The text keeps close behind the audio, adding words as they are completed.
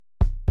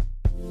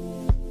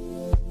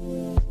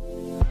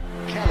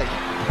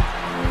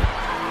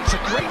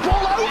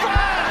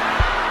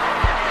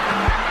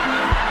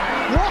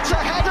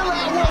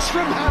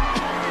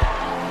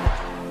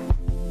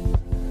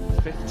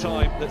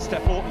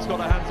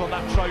on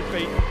that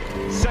trophy.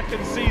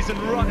 Second season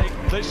running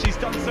that she's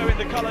done so in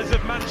the colours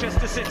of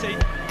Manchester City.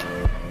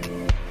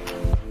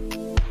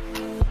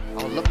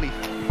 Oh, lovely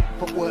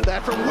footwork there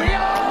from Weir!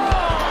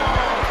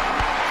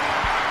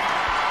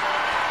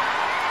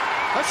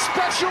 A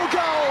special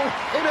goal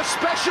in a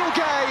special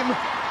game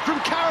from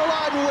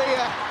Caroline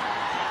Weir.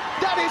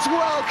 That is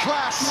world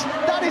class.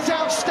 That is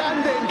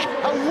outstanding.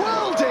 A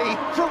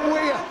worldie from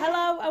Weir.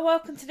 Hello and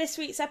welcome to this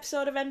week's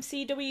episode of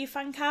MCW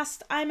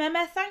Fancast. I'm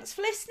Emma. Thanks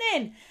for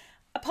listening.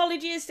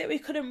 Apologies that we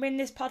couldn't bring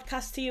this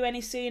podcast to you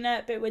any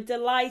sooner, but we're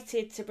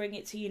delighted to bring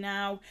it to you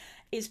now.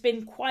 It's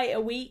been quite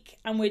a week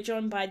and we're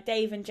joined by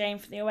Dave and Jane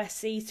from the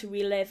OSC to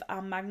relive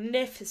our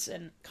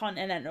magnificent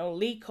Continental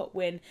League Cup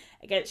win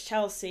against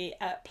Chelsea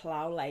at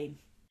Plough Lane.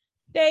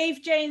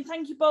 Dave, Jane,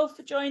 thank you both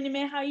for joining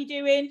me. How are you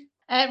doing?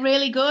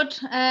 Really good.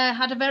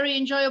 Had a very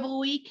enjoyable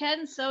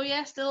weekend. So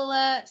yeah, still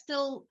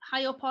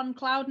high up on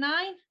cloud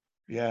nine.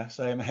 Yeah,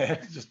 same here.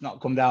 Just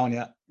not come down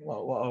yet.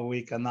 What a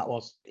weekend that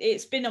was.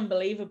 It's been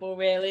unbelievable,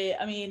 really.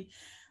 I mean,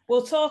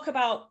 we'll talk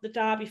about the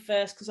derby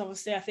first because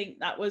obviously I think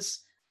that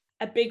was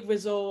a big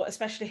result,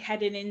 especially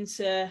heading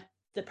into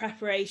the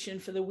preparation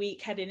for the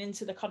week, heading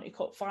into the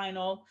Continental Cup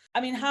Final.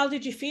 I mean, how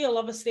did you feel,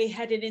 obviously,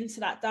 heading into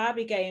that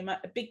derby game, a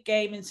big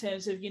game in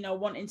terms of,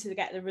 wanting to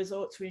get the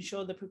result to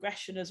ensure the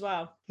progression as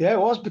well? Yeah, it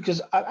was, because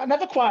I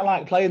never quite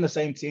liked playing the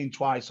same team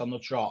twice on the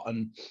trot.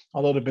 And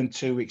although there'd been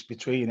 2 weeks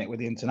between it with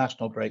the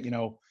international break,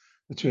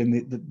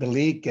 between the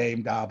league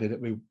game derby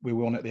that we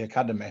won at the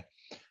academy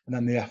and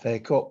then the FA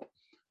Cup.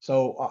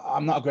 So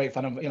I'm not a great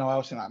fan of, I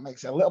always think that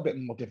makes it a little bit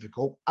more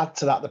difficult. Add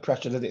to that the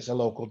pressure that it's a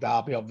local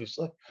derby,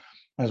 obviously,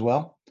 as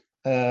well.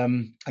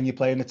 And you're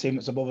playing the team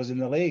that's above us in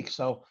the league.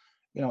 So,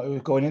 it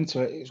was going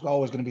into it, it's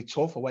always going to be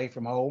tough away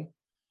from home.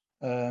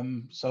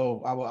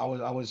 So I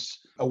was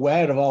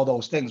aware of all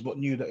those things, but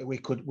knew that we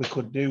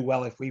could do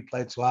well if we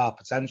played to our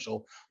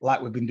potential,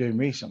 like we've been doing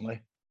recently.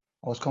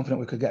 I was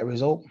confident we could get a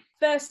result.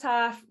 First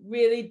half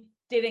really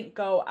didn't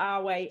go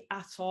our way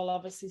at all.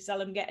 Obviously,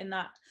 Selim getting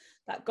that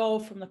goal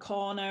from the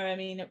corner. I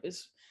mean, it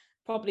was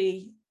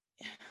probably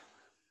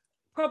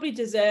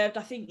deserved.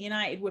 I think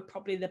United were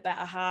probably the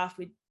better half.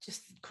 We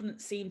just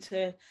couldn't seem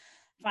to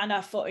find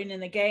our footing in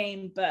the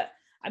game. But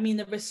I mean,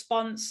 the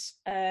response,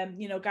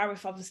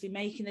 Gareth obviously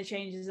making the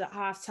changes at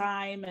half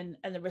time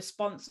and the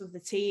response of the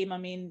team, I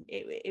mean,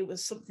 it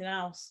was something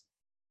else.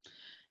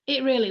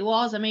 It really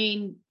was. I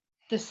mean,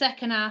 the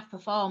second half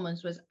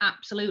performance was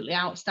absolutely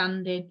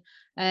outstanding.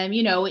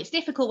 It's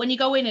difficult when you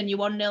go in and you're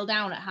 1-0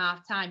 down at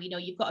half time.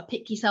 You've got to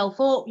pick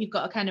yourself up. You've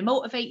got to kind of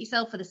motivate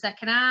yourself for the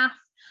second half.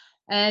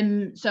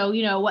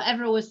 So,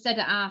 whatever was said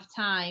at half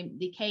time,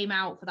 they came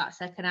out for that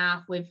second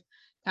half with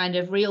kind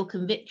of real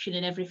conviction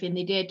in everything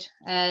they did.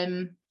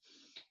 And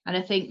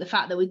I think the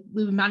fact that we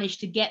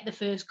managed to get the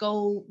first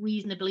goal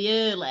reasonably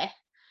early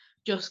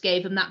just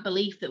gave them that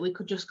belief that we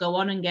could just go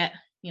on and get,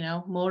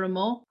 more and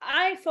more.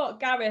 I thought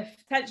Gareth,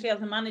 potentially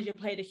as a manager,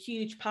 played a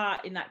huge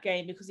part in that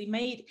game because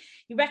he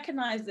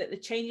recognised that the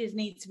changes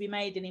need to be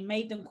made and he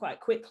made them quite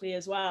quickly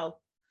as well.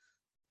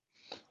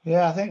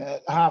 Yeah, I think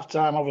at half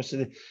time,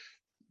 obviously,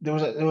 there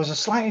was a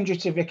slight injury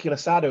to Vicky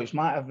Losada, which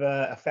might have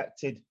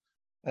affected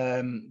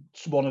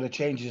one of the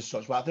changes as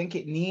such, but I think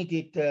it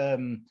needed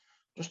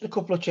just a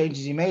couple of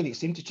changes he made. It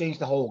seemed to change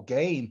the whole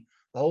game,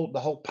 the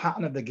whole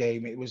pattern of the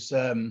game. It was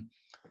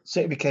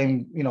City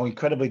became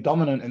incredibly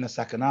dominant in the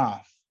second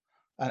half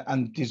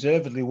and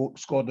deservedly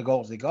scored the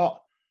goals they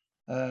got.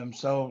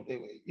 So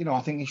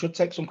I think he should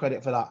take some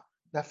credit for that.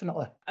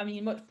 Definitely. I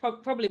mean,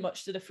 probably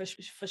much to the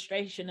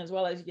frustration as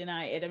well as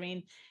United. I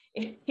mean,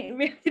 it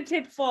really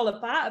did fall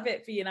apart a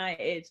bit for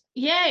United.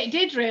 Yeah, it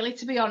did really,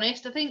 to be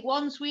honest. I think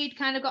once we'd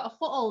kind of got a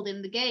foothold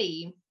in the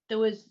game, there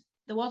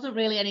wasn't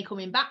really any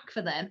coming back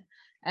for them.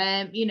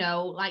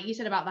 Like you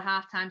said about the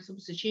halftime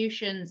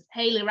substitutions,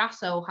 Hayley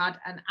Rasso had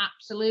an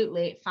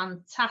absolutely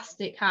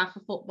fantastic half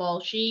of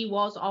football. She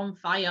was on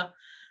fire.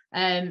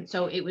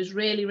 So it was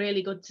really,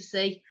 really good to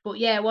see. But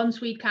yeah,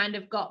 once we'd kind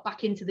of got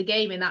back into the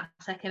game in that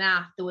second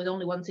half, there was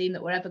only one team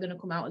that were ever going to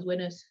come out as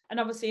winners. And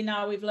obviously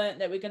now we've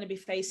learned that we're going to be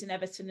facing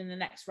Everton in the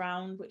next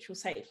round, which will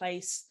take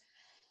place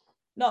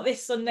not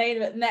this Sunday,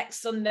 but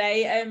next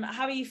Sunday.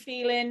 How are you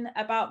feeling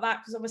about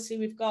that? Because obviously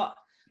we've got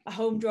a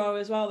home draw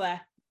as well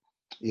there.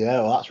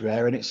 Yeah, well, that's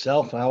rare in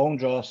itself, a home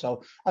draw.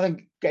 So I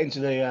think getting to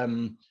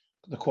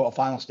the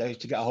quarter-final stage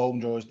to get a home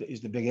draw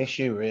is the big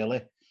issue,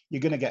 really. You're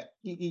going to get,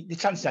 the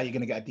chances are you're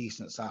going to get a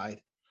decent side.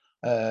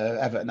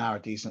 Everton are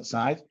a decent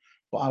side,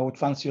 but I would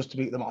fancy us to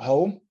beat them at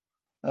home.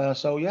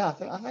 So yeah,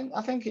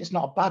 I think it's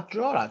not a bad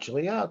draw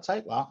actually. Yeah, I'll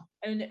take that.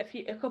 And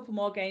a couple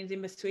more games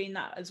in between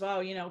that as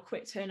well.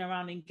 Quick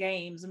turnaround in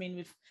games. I mean,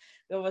 we've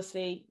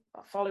obviously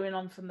following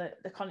on from the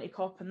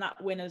Continental Cup and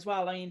that win as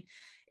well. I mean,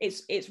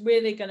 it's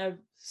really going to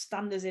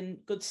stand us in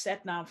good stead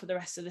now for the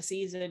rest of the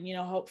season.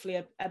 Hopefully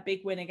a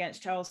big win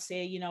against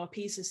Chelsea, a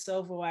piece of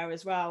silverware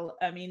as well.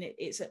 I mean,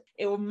 it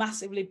will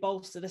massively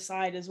bolster the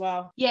side as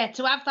well. Yeah,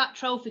 to have that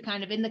trophy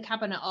kind of in the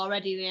cabinet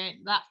already,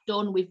 that's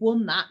done. We've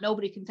won that.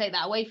 Nobody can take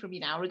that away from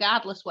you now,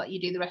 regardless what you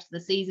do the rest of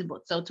the season.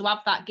 But so to have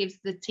that gives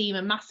the team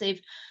a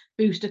massive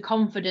boost of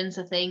confidence,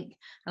 I think.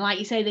 And like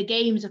you say, the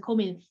games are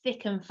coming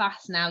thick and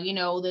fast now. You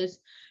know, there's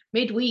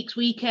midweeks,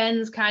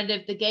 weekends, kind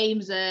of the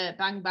games are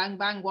bang, bang,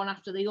 bang, one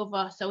after the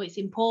other. So it's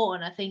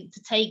important, I think,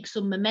 to take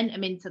some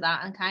momentum into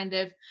that and kind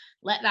of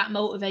let that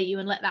motivate you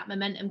and let that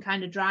momentum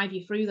kind of drive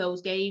you through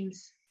those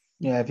games.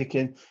 Yeah, if you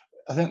can.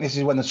 I think this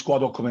is when the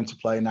squad will come into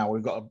play now.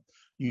 We've got to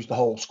use the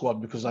whole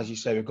squad because, as you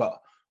say, we've got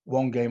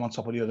one game on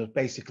top of the other,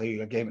 basically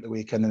a game at the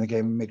weekend and a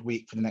game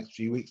midweek for the next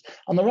few weeks.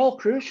 And they're all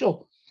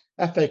crucial.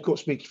 FA Cup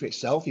speaks for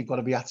itself. You've got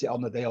to be at it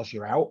on the day else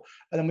you're out.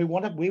 And then we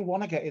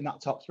want to get in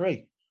that top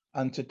three.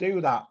 And to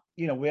do that,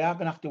 you know, we are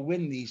going to have to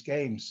win these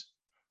games.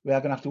 We are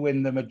going to have to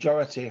win the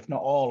majority, if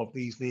not all, of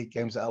these league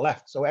games that are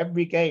left. So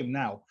every game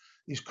now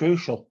is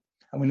crucial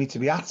and we need to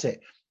be at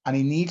it. And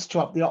he needs to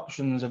have the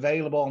options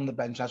available on the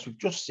bench, as we've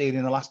just seen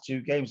in the last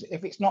two games.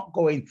 If it's not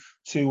going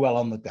too well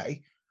on the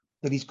day,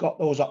 that he's got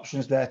those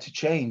options there to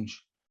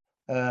change.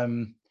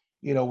 You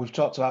know, we've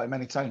talked about it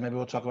many times. Maybe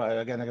we'll talk about it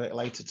again a bit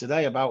later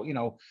today about, you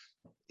know,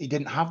 he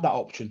didn't have that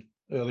option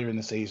earlier in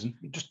the season.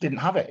 He just didn't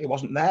have it. It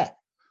wasn't there.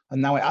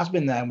 And now it has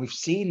been there. And we've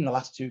seen in the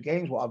last two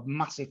games what a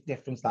massive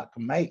difference that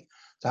can make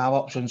to have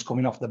options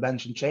coming off the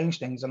bench and change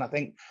things. And I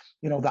think,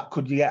 you know, that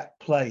could yet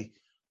play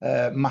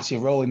a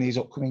massive role in these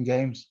upcoming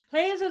games.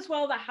 Players as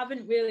well that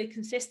haven't really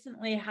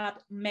consistently had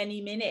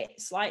many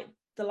minutes, like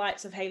the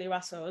likes of Hayley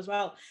Raso as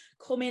well,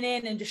 coming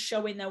in and just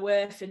showing their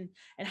worth and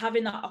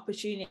having that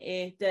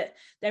opportunity that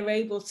they're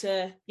able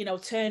to, you know,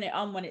 turn it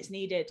on when it's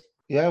needed.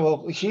 Yeah,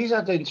 well, she's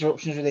had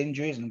interruptions with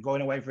injuries and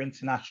going away for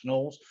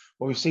internationals,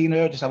 but we've seen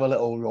her just have a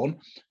little run.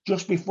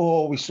 Just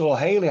before we saw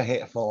Hayley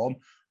hit form,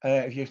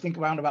 if you think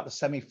around about the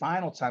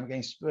semi-final time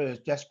against Spurs,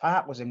 Jess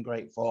Park was in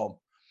great form,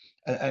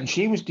 and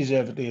she was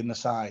deservedly in the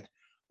side.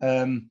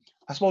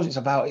 I suppose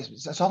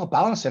it's all a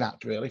balancing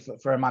act, really,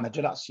 for a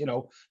manager. That's, you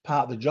know,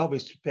 part of the job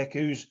is to pick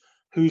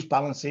who's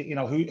balancing, you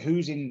know,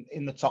 who's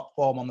in the top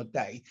form on the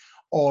day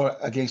or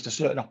against a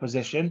certain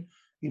opposition.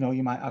 You know,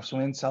 you might have some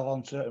intel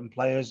on certain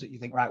players that you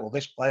think, right, well,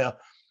 this player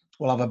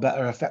will have a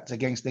better effect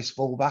against this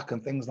fullback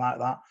and things like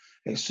that.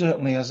 It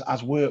certainly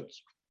has worked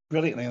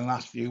brilliantly in the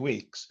last few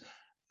weeks.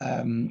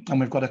 And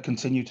we've got to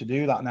continue to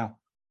do that now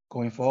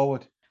going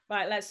forward.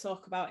 Right, let's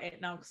talk about it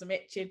now because I'm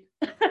itching.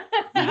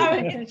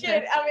 I'm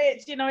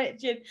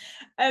itching.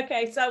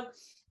 Okay, so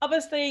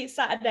obviously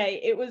Saturday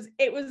it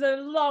was a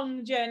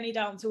long journey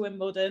down to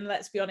Wimbledon,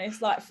 let's be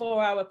honest, like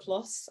 4 hour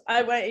plus.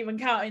 I weren't even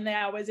counting the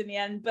hours in the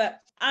end, but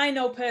I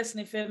know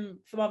personally from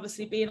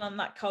obviously being on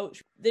that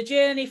coach, the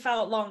journey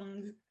felt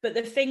long, but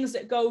the things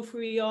that go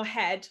through your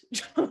head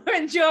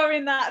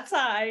during that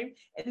time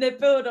and the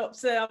build up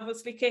to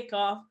obviously kick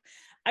off,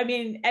 I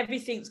mean,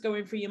 everything's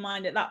going through your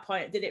mind at that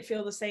point. Did it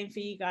feel the same for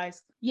you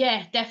guys?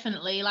 Yeah,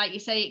 definitely. Like you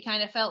say, it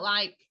kind of felt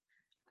like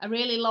a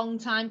really long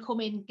time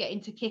coming,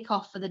 getting to kick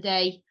off for the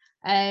day.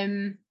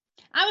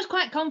 I was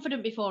quite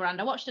confident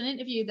beforehand. I watched an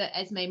interview that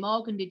Esme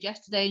Morgan did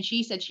yesterday, and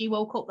she said she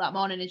woke up that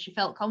morning and she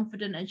felt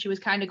confident, and she was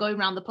kind of going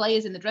around the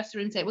players in the dressing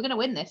room saying, we're going to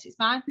win this. It's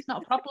fine. It's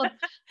not a problem.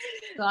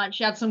 So like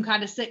she had some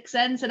kind of sixth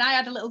sense. And I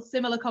had a little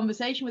similar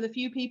conversation with a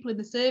few people in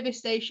the service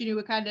station who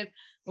were kind of,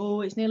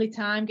 oh, it's nearly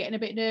time, getting a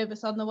bit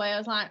nervous on the way. I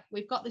was like,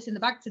 we've got this in the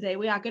bag today.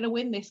 We are going to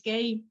win this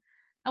game.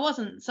 I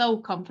wasn't so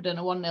confident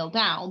of 1-0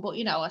 down, but,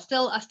 you know, I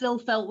still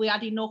felt we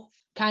had enough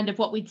kind of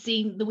what we'd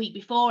seen the week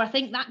before. I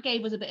think that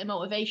gave us a bit of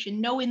motivation,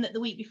 knowing that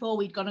the week before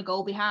we'd gone a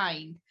goal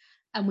behind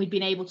and we'd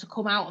been able to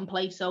come out and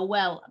play so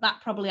well.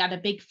 That probably had a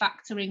big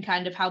factor in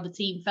kind of how the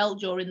team felt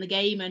during the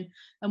game,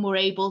 and were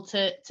able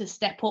to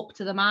step up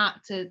to the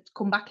mark to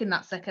come back in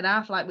that second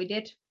half like we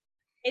did.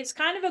 It's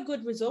kind of a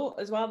good result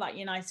as well, that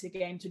United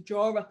game, to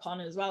draw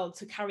upon as well,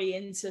 to carry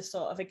into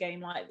sort of a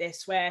game like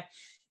this where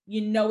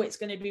you know it's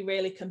going to be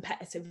really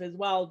competitive as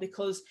well,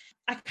 because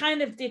I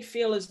kind of did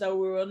feel as though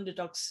we were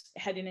underdogs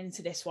heading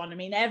into this one. I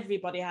mean,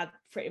 everybody had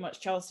pretty much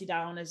Chelsea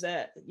down as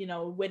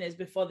winners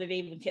before they'd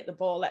even kicked the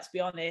ball, let's be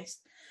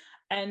honest.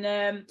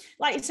 And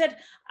like you said,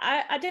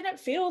 I didn't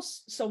feel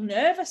so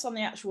nervous on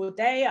the actual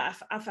day.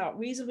 I felt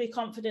reasonably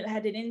confident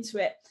heading into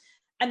it.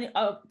 And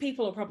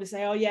people will probably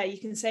say, oh yeah, you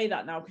can say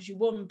that now because you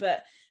won,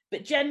 but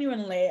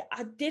genuinely,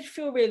 I did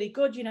feel really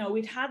good. You know,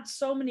 we'd had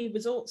so many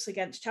results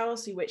against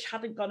Chelsea which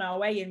hadn't gone our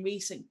way in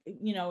recent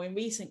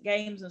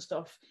games and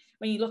stuff.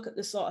 When you look at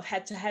the sort of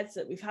head-to-heads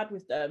that we've had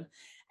with them,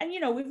 and, you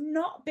know, we've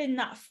not been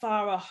that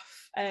far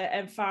off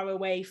and far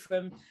away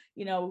from,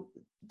 you know,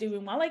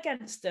 doing well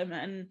against them.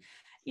 And,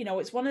 you know,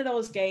 it's one of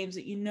those games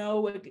that, you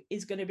know,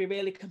 is going to be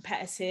really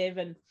competitive.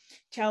 And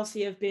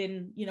Chelsea have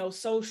been, you know,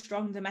 so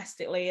strong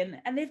domestically,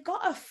 and they've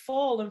got to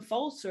fall and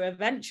falter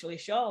eventually,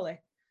 surely.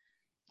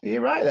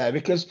 You're right there,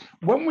 because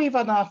when we've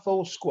had our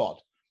full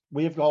squad,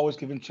 we've always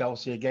given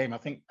Chelsea a game. I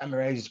think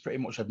Emma Hayes has pretty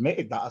much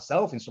admitted that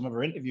herself in some of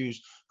her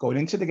interviews going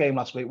into the game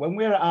last week. When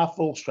we're at our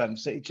full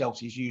strength,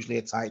 City-Chelsea is usually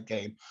a tight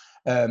game.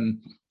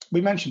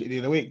 We mentioned it the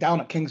other week.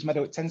 Down at Kings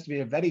Meadow, it tends to be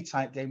a very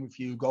tight game with a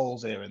few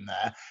goals here and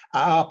there.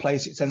 At our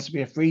place, it tends to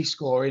be a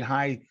free-scoring,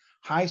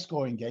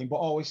 high-scoring game, but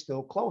always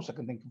still close. I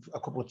can think of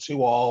a couple of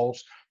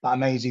 2-alls, that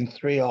amazing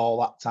 3-all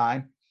that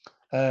time.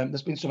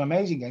 There's been some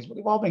amazing games, but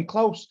they've all been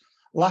close.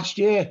 Last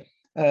year,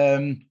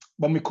 when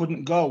we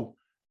couldn't go,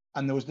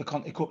 and there was the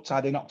Conti Cup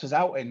tie they knocked us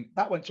out in.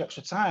 That went to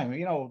extra time.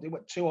 You know, they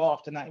went 2-2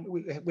 after that.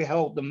 We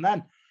held them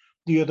then.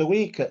 The other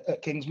week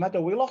at Kings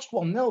Meadow, we lost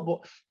 1-0.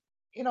 But,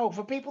 you know,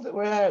 for people that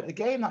were there at the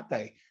game that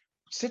day,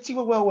 City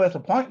were well worth a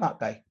point that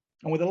day.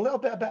 And with a little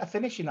bit of better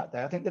finishing that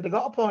day, I think they'd have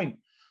got a point.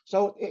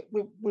 So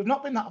we've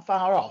not been that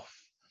far off.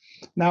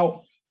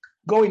 Now,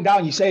 going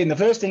down, you're saying the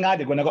first thing I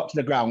did when I got to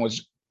the ground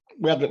was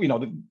we had, you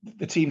know,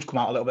 the teams come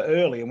out a little bit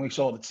early and we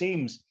saw the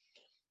teams.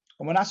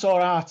 And when I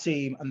saw our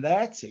team and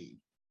their team,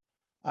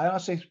 I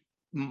honestly,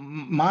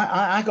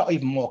 I got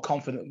even more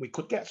confident we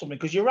could get something.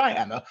 Because you're right,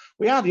 Emma,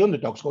 we are the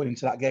underdogs going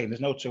into that game.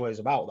 There's no two ways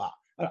about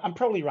that. And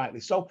probably rightly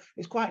so.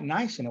 It's quite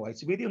nice in a way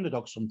to be the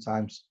underdogs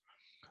sometimes.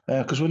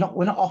 Because we're not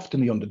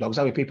often the underdogs.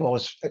 People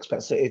always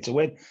expect City to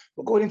win.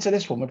 But going into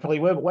this one, we probably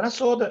were. But when I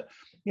saw that,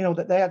 you know,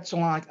 that they had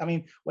some like, I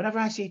mean, whenever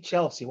I see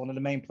Chelsea, one of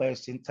the main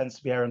players tends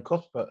to be Erin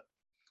Cuthbert,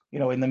 you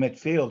know, in the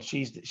midfield.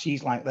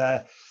 She's like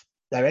their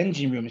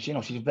engine room. You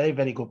know, she's a very,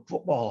 very good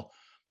footballer.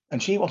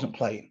 And she wasn't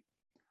playing.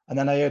 And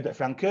then I heard that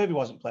Fran Kirby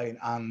wasn't playing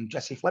and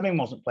Jessie Fleming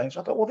wasn't playing.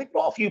 So I thought, well, they've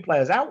brought a few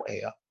players out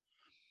here.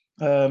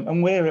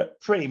 And we're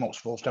at pretty much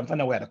full strength. I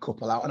know we had a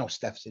couple out. I know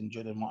Steph's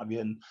injured and what have you,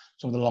 and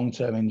some of the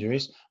long-term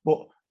injuries.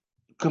 But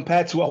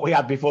compared to what we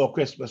had before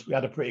Christmas, we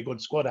had a pretty good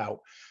squad out.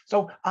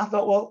 So I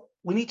thought, well,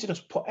 we need to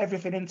just put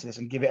everything into this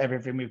and give it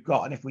everything we've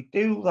got. And if we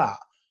do that,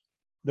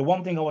 the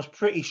one thing I was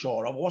pretty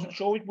sure of, I wasn't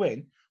sure we'd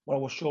win, but I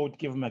was sure we'd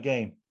give them a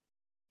game.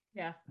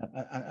 Yeah.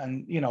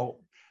 And you know,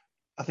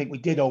 I think we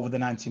did over the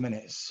 90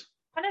 minutes.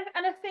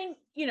 And I think,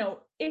 you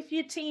know, if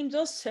your team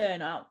does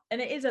turn out and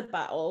it is a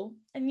battle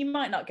and you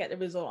might not get the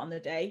result on the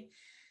day,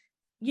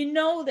 you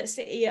know that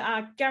City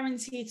are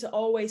guaranteed to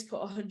always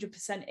put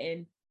 100%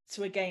 in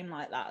to a game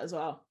like that as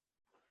well.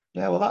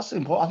 Yeah, well, that's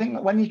important. I think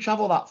that when you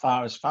travel that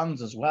far as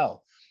fans as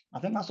well, I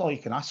think that's all you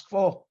can ask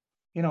for.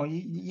 You know,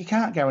 you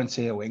can't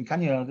guarantee a win,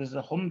 can you? There's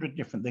 100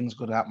 different things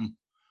could happen.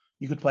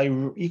 You could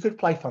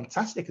play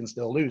fantastic and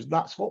still lose.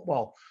 That's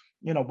football,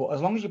 you know. But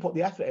as long as you put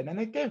the effort in, and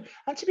they do.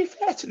 And to be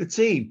fair to the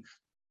team,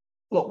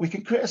 look, we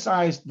can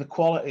criticise the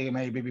quality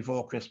maybe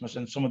before Christmas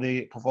and some of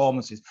the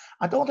performances.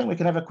 I don't think we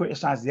can ever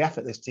criticise the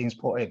effort this team's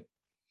put in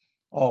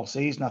all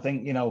season. I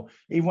think, you know,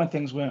 even when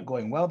things weren't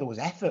going well, there was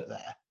effort there.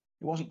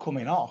 It wasn't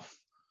coming off.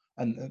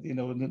 And, you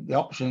know, the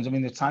options, I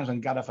mean, the times when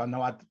Gareth, I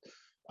know, had,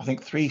 I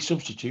think, 3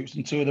 substitutes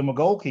and 2 of them were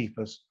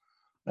goalkeepers,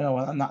 you know,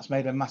 and that's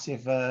made a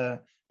massive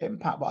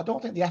impact. But I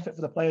don't think the effort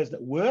for the players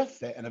that were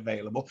fit and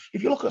available,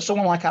 if you look at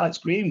someone like Alex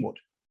Greenwood,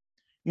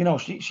 you know,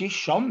 she's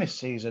shone this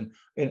season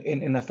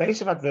in the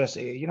face of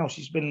adversity. You know,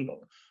 she's been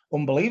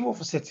unbelievable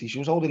for City. She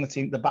was holding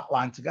the back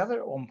line together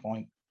at one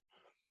point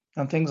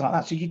and things like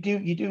that. So you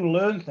do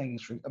learn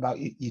things about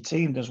your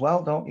team as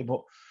well, don't you?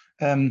 But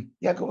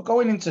yeah,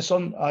 going into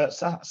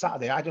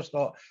Saturday, I just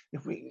thought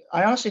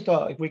I honestly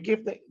thought if we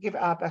give it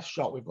our best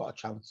shot, we've got a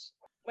chance.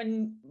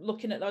 When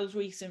looking at those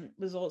recent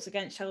results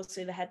against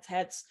Chelsea, the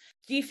head-to-heads,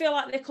 do you feel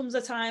like there comes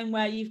a time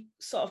where you've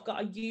sort of got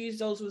to use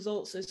those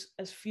results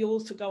as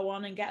fuel to go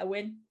on and get a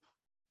win?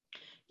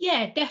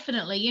 Yeah,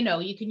 definitely. You know,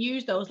 you can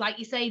use those. Like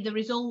you say, the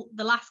result,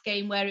 the last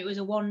game where it was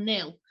a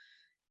 1-0,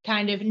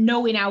 kind of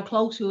knowing how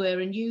close we were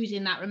and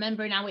using that,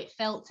 remembering how it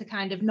felt to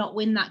kind of not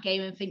win that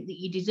game and think that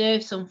you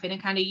deserve something,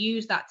 and kind of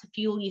use that to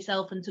fuel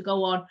yourself and to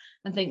go on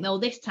and think, no,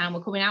 this time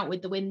we're coming out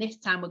with the win. This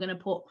time we're going to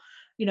put,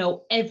 you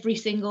know, every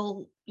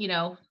single, you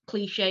know,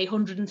 cliche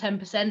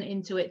 110%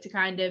 into it to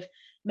kind of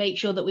make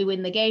sure that we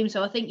win the game.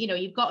 So I think, you know,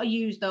 you've got to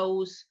use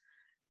those,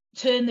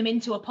 turn them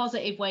into a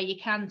positive where you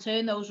can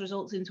turn those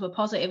results into a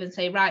positive and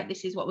say, right,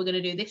 this is what we're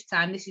going to do this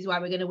time. This is why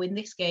we're going to win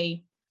this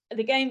game.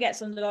 The game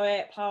gets underway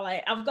at Plough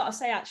Lane. I've got to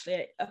say,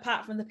 actually,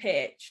 apart from the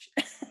pitch,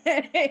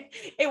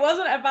 it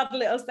wasn't a bad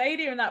little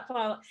stadium in that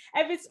Plough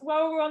Lane.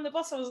 While we were on the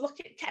bus, I was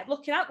kept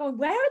looking out, going,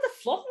 "Where are the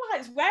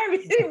floodlights? Where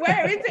is it?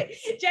 Where is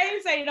it?"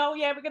 James saying, "Oh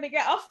yeah, we're going to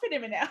get off in a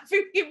minute." I'm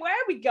thinking, "Where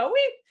are we going?"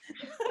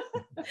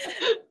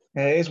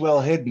 Yeah, it is well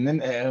hidden,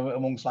 isn't it?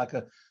 Amongst like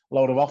a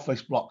load of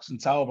office blocks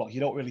and tower blocks. You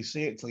don't really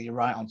see it till you're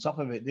right on top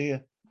of it, do you?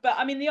 But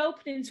I mean, the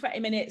opening 20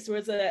 minutes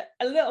was a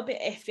little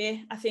bit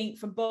iffy, I think,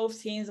 from both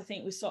teams. I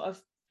think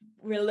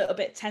we're a little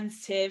bit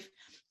tentative.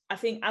 I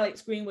think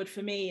Alex Greenwood,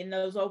 for me, in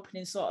those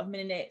opening sort of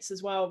minutes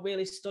as well,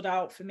 really stood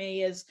out for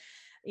me as,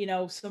 you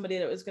know, somebody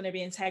that was going to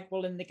be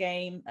integral in the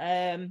game.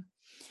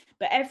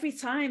 But every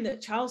time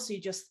that Chelsea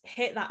just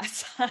hit that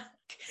attack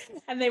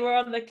and they were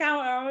on the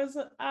counter,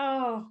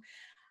 I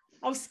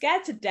was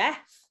scared to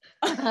death.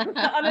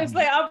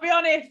 Honestly, I'll be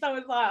honest. I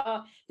was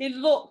like, they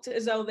looked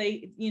as though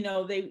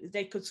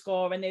they could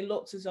score, and they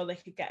looked as though they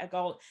could get a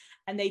goal,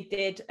 and they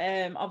did.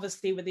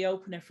 Obviously, with the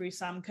opener through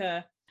Sam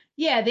Kerr.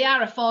 Yeah, they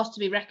are a force to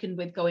be reckoned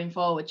with going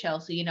forward,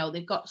 Chelsea. You know,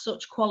 they've got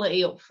such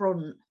quality up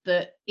front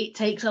that it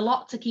takes a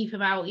lot to keep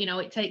them out. You know,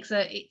 it takes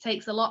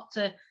a lot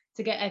to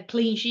get a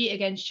clean sheet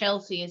against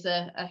Chelsea is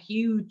a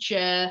huge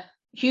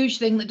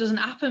thing that doesn't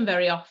happen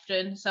very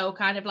often. So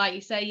kind of like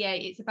you say, yeah,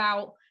 it's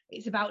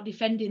about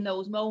defending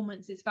those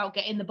moments. It's about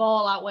getting the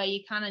ball out where you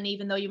can. And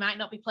even though you might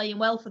not be playing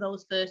well for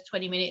those first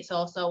 20 minutes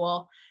or so,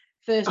 or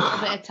first little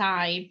bit of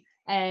time,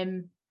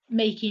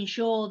 making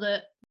sure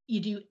that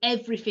you do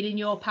everything in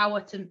your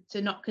power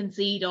to not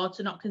concede or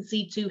to not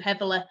concede too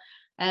heavily.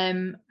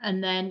 And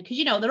then, because,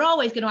 you know, they're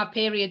always going to have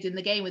periods in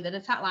the game with an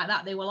attack like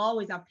that. They will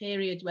always have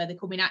periods where they're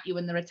coming at you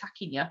and they're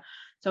attacking you.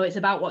 So it's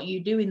about what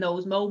you do in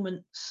those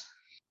moments.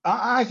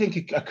 I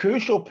think a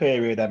crucial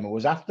period, Emma,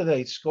 was after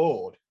they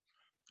scored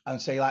and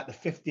say like the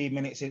 15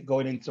 minutes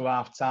going into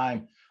half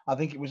time. I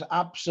think it was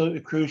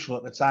absolutely crucial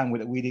at the time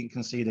that we didn't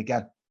concede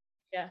again.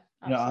 Yeah,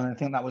 absolutely. You know, and I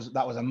think that was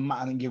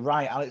I think you're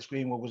right. Alex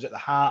Greenwood was at the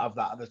heart of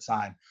that at the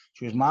time.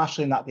 She was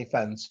marshalling that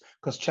defence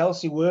because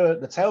Chelsea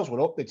the tails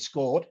were up. They'd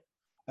scored.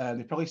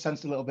 They probably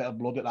sensed a little bit of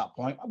blood at that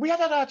point. We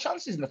had our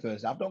chances in the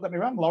first half. Don't get me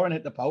wrong. Lauren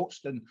hit the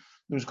post, and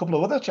there was a couple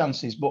of other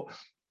chances. But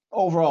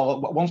overall,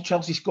 once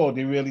Chelsea scored,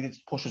 they really did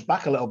push us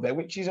back a little bit,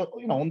 which is,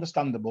 you know,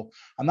 understandable.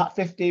 And that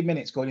 15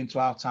 minutes going into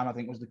half time, I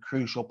think, was the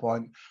crucial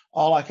point.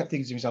 All I kept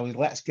thinking to myself is,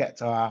 let's get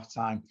to half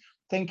time.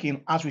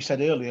 Thinking, as we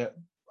said earlier,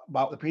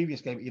 about the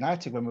previous game at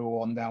United when we were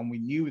 1 down, we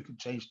knew we could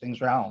change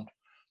things around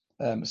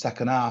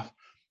second half.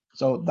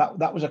 So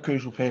that was a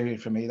crucial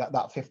period for me,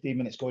 that 15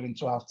 minutes going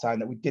into half time,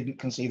 that we didn't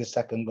concede a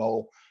second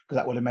goal, because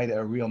that would have made it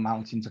a real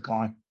mountain to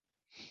climb.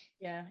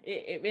 Yeah,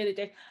 it really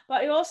did.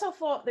 But I also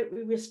thought that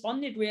we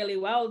responded really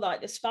well. Like,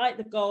 despite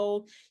the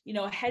goal, you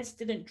know, heads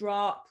didn't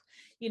drop.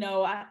 You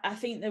know, I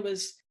think there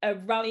was a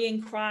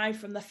rallying cry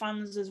from the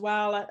fans as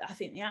well. I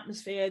think the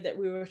atmosphere that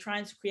we were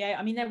trying to create,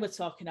 I mean, they were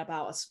talking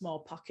about a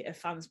small pocket of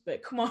fans,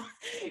 but come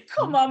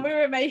on, we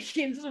were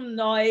making some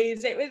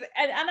noise. It was,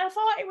 and I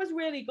thought it was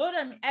really good.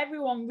 I mean,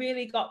 everyone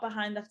really got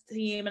behind the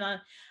team,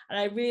 and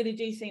I really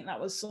do think that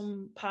was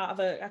some part of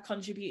a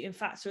contributing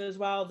factor as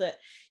well, that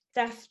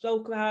Steph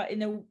spoke about in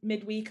the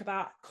midweek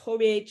about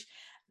courage,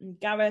 and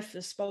Gareth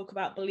has spoke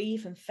about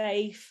belief and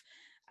faith.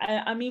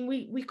 I mean,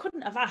 we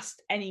couldn't have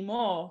asked any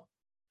more.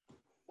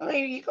 I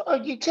mean,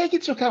 you take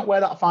into account where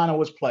that final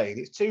was played.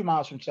 It's 2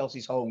 miles from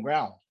Chelsea's home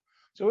ground.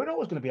 So we're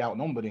always going to be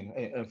outnumbered.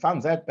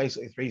 Fans had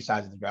basically 3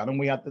 sides of the ground, and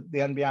we had the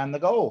end behind the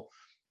goal.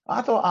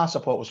 I thought our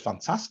support was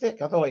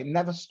fantastic. I thought it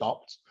never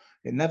stopped.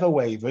 It never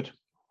wavered.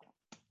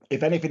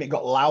 If anything, it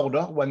got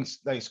louder when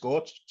they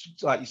scored.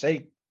 Like you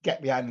say,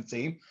 get behind the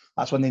team.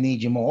 That's when they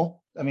need you more.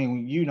 I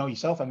mean, you know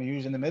yourself, I mean, you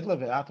was in the middle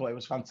of it. I thought it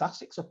was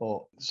fantastic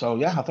support. So,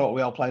 yeah, I thought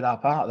we all played our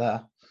part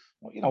there.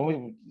 You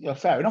know,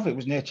 fair enough. It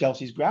was near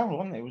Chelsea's ground,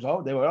 wasn't it?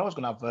 They were always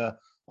going to have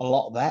a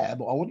lot there,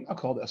 but I wouldn't have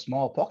called it a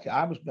small pocket.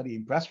 I was very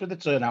impressed with the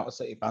turnout of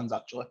City fans,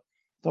 actually.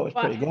 Thought it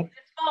was pretty good.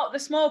 The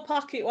small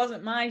pocket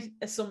wasn't my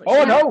assumption.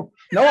 Oh no!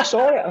 I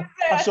saw it.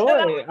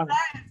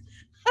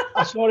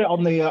 I saw it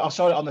on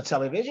the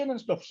television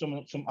and stuff.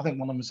 Some I think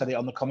one of them said it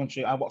on the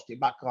commentary. I watched it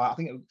back. I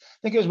think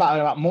it was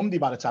about Monday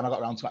by the time I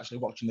got around to actually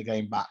watching the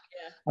game back.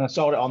 Yeah. And I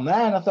saw it on there,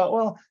 and I thought,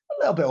 well, a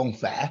little bit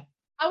unfair.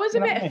 I was a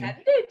bit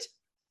offended.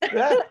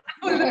 Yeah.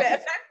 I was a bit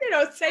offended.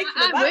 I was taken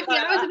aback.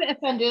 I was a bit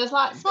offended. I was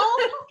like, small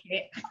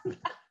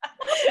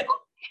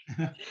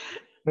pocket.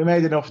 We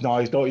made enough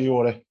noise, don't you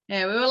worry.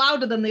 Yeah, we were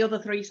louder than the other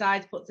 3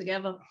 sides put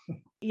together.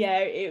 Yeah,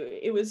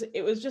 it was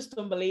just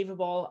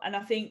unbelievable. And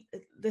I think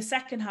the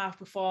second half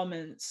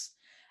performance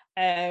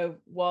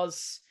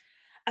was,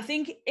 I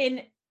think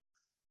in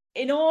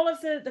all of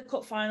the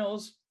cup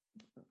finals,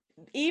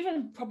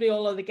 even probably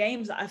all of the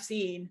games that I've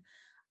seen,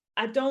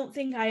 I don't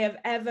think I have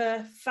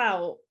ever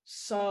felt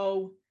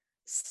so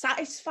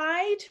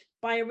satisfied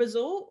by a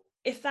result,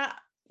 if that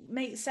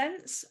makes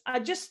sense. I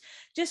just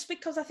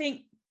because I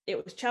think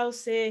it was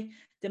Chelsea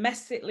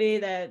domestically.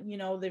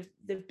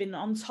 They've been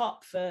on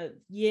top for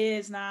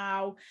years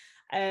now.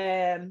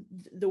 The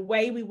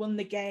way we won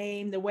the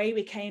game, the way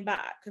we came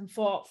back and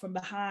fought from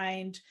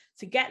behind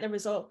to get the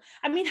result.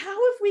 I mean, how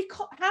have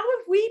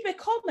we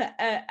become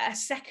a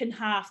second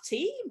half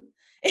team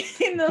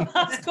in the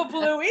last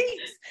couple of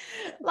weeks?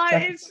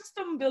 Like, it's just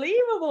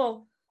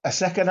unbelievable. A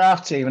second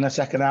half team and a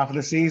second half of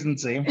the season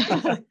team.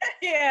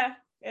 Yeah.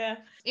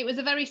 It was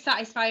a very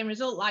satisfying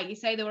result. Like you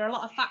say, there were a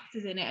lot of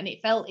factors in it, and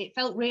it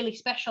felt really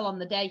special on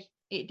the day.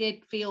 It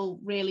did feel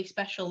really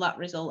special, that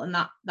result and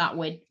that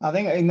win. I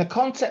think in the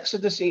context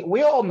of the season,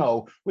 we all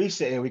know, we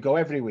sit here, we go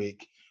every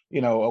week,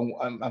 you know,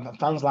 and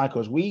fans like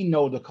us, we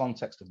know the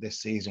context of this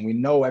season. We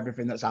know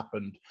everything that's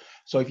happened.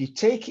 So if you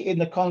take it in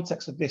the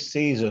context of this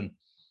season,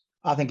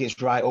 I think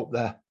it's right up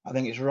there. I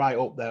think it's right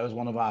up there as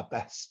one of our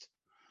best.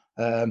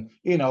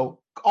 You know,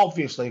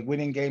 obviously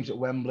winning games at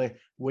Wembley,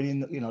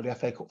 winning, you know, the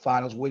FA Cup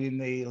finals, winning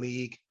the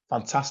league,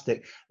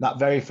 fantastic. That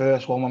very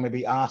first one when we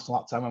beat Arsenal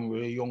that time when we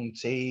were a young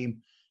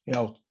team, you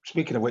know,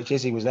 speaking of which,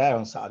 Izzy was there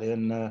on Saturday,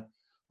 and that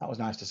was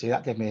nice to see.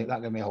 That gave me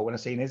hope when I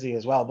seen Izzy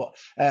as well.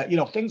 But you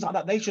know, things like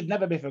that, they should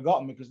never be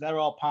forgotten, because they're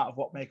all part of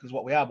what make us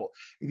what we are. But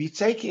if you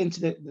take it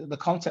into the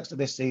context of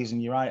this season,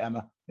 you're right,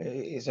 Emma,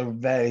 it's a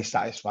very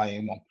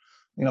satisfying one.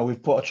 You know,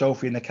 we've put a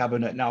trophy in the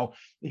cabinet now.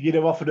 If you'd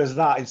have offered us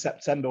that in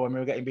September when we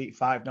were getting beat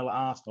 5-0 at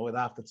Arsenal with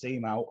half the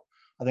team out,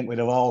 I think we'd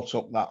have all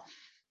took that.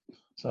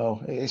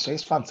 So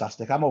it's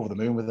fantastic. I'm over the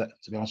moon with it,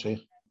 to be honest with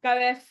you.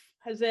 Gareth,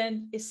 has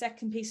earned his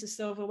second piece of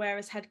silverware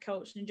as head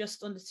coach in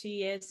just under 2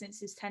 years since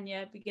his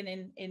tenure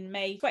beginning in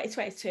May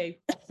 2022.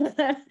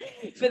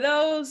 For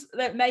those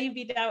that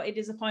maybe doubted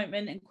his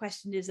appointment and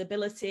questioned his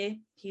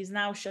ability, he's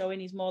now showing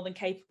he's more than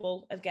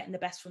capable of getting the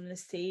best from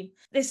this team.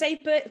 They say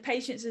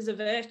patience is a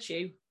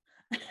virtue.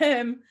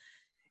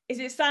 Is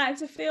it starting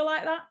to feel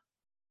like that?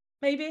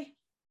 Maybe?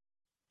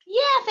 Yeah,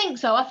 I think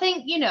so. I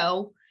think,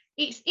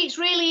 it's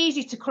really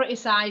easy to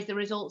criticise the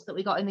results that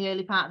we got in the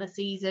early part of the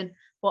season,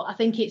 but I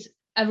think it's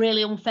a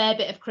really unfair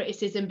bit of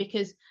criticism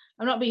because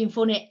I'm not being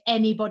funny.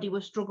 Anybody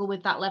would struggle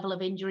with that level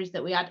of injuries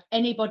that we had.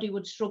 Anybody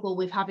would struggle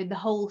with having the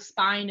whole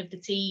spine of the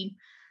team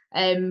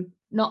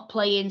not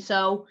playing.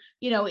 So,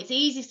 it's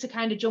easy to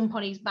kind of jump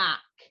on his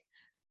back.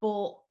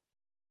 But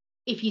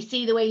if you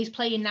see the way he's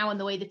playing now and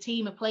the way the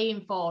team are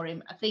playing for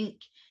him, I think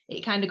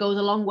it kind of goes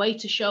a long way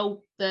to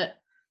show that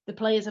the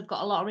players have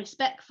got a lot of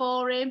respect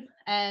for him.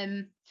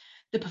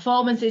 The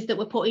performances that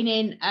we're putting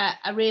in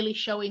are really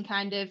showing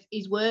kind of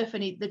his worth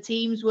and the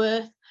team's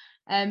worth.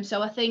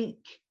 So I think,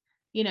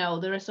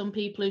 there are some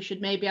people who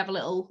should maybe have a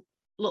little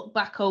look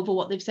back over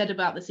what they've said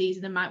about the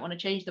season and might want to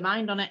change their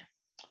mind on it.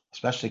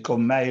 Especially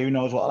come May, who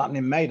knows what'll happen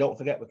in May. Don't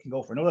forget, we can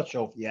go for another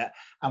trophy yet,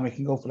 and we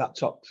can go for that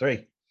top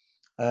three.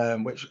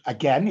 Which,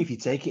 again, if you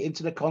take it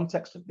into the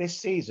context of this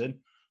season,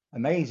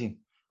 amazing.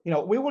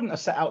 We wouldn't have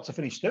set out to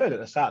finish third at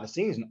the start of the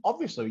season.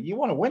 Obviously, you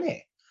want to win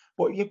it.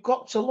 But you've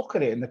got to look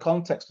at it in the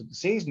context of the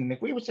season. And if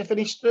we were to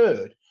finish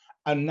third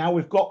and now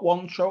we've got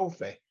one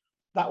trophy,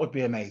 that would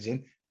be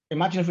amazing.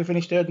 Imagine if we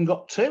finished third and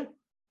got two.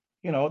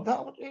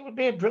 It would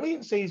be a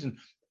brilliant season.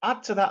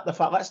 Add to that the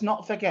fact, let's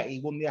not forget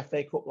he won the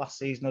FA Cup last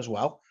season as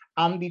well.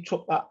 And he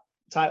took that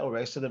title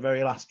race to the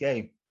very last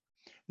game.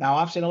 Now,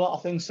 I've seen a lot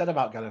of things said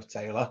about Gareth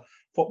Taylor.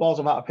 Football's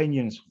about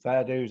opinions,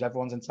 fair dues.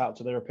 Everyone's entitled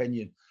to their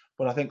opinion.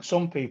 But I think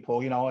some people,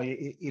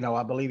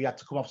 I believe he had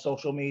to come off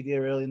social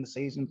media early in the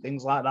season,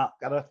 things like that,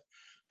 Gareth,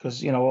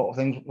 because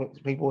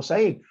what people were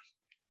saying.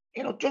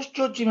 Just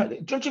judge him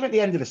at the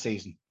end of the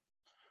season.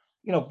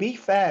 Be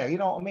fair. You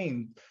know what I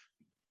mean?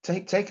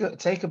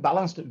 Take a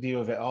balanced view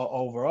of it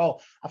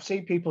overall. I've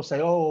seen people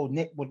say, "Oh,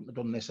 Nick wouldn't have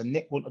done this and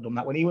Nick wouldn't have done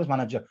that when he was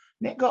manager."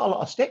 Nick got a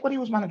lot of stick when he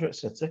was manager at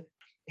City.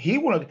 He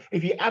won.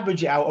 If you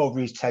average it out over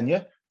his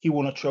tenure, he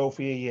won a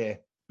trophy a year.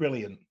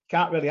 Brilliant.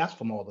 Can't really ask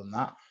for more than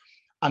that.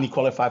 And he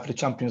qualified for the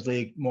Champions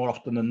League more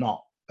often than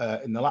not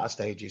in the latter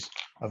stages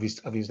of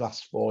his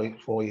last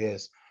four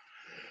years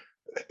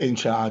in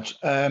charge.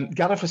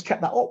 Gareth has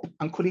kept that up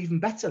and could even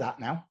better that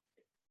now.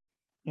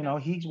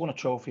 He's won a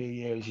trophy a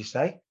year, as you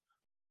say.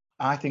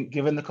 I think,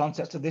 given the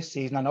context of this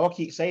season, I know I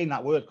keep saying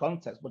that word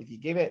context, but if you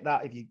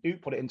do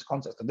put it into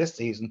context of this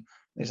season,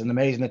 it's an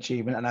amazing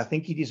achievement. And I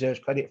think he deserves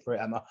credit for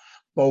it, Emma,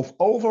 both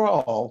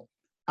overall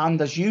and,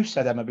 as you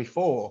said, Emma,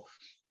 before,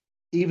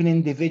 even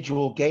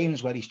individual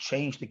games where he's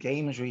changed the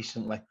games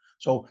recently.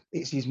 So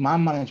it's his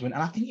man management.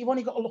 And I think you've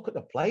only got to look at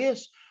the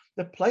players.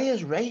 The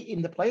players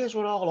rating, the players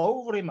were all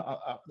over him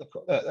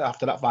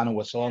after that final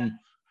whistle. Yeah.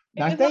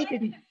 Now, if they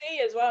didn't see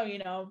as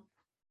well,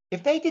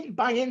 if they didn't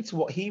buy into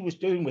what he was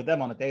doing with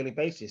them on a daily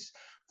basis,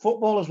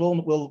 footballers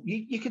will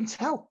you can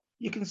tell,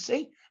 you can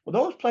see. But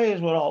those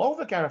players were all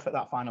over Gareth at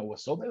that final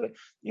whistle. They were,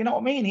 you know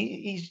what I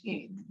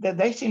mean?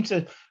 They seem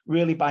to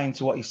really buy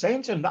into what he's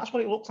saying to them. That's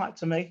what it looks like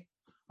to me.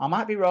 I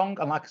might be wrong,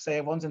 and like I say,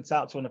 everyone's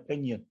entitled to an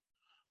opinion.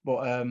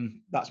 But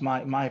that's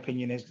my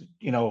opinion is,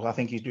 I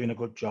think he's doing a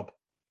good job.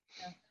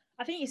 Yeah.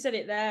 I think you said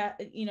it there.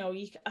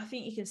 I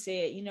think you can see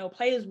it.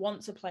 Players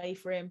want to play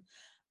for him.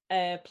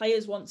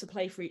 Players want to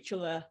play for each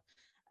other.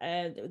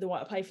 They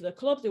want to play for the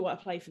club. They want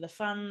to play for the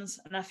fans,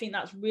 and I think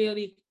that's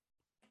really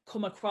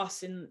come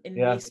across in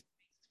recent,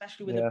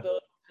 especially with the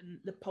build and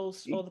the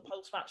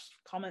post-match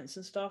comments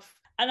and stuff.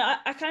 And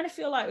I kind of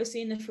feel like we're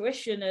seeing the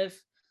fruition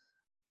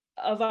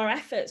of our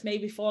efforts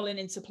maybe falling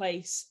into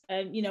place.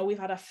 We've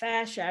had a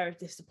fair share of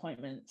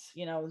disappointments.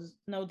 There's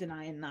no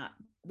denying that,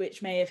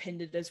 which may have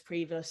hindered us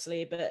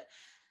previously, but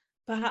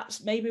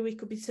perhaps maybe we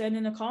could be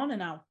turning a corner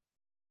now.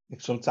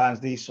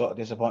 Sometimes these sort of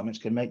disappointments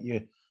can make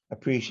you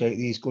appreciate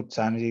these good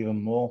times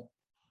even more.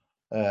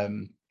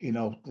 The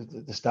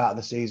start of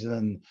the season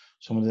and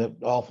some of the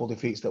awful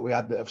defeats that we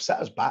had that have set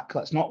us back.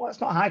 Let's not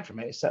hide from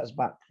it. It set us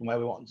back from where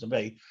we wanted to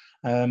be.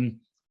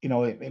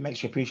 It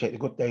makes you appreciate the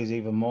good days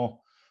even more.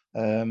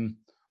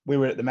 We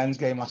were at the men's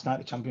game last night,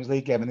 the Champions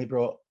League game, and they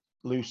brought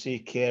Lucy,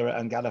 Kira,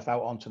 and Gareth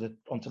out onto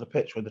the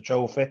pitch with the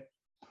trophy.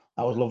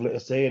 That was lovely to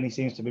see, and he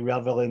seems to be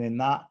reveling in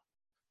that.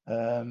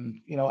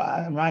 And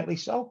rightly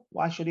so.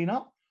 Why should he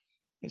not?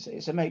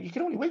 It's amazing. You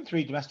can only win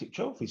 3 domestic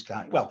trophies,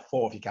 can't you? Well,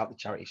 4 if you count the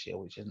Charity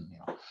Shield, which isn't,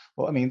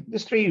 But I mean,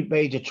 there's 3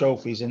 major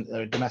trophies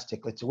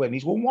domestically to win.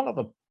 He's won one of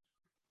them.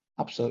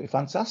 Absolutely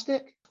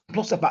fantastic.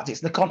 Plus the fact it's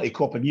the Conti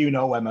Cup, and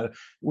Emma,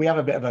 we have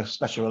a bit of a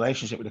special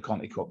relationship with the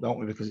Conti Cup, don't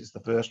we? Because it's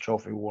the first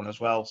trophy we won as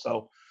well.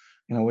 So,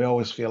 we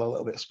always feel a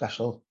little bit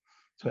special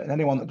to it. And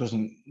anyone that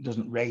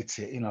doesn't rate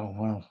it,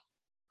 well,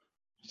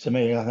 to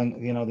me, I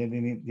think,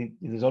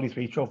 there's only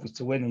 3 trophies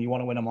to win, and you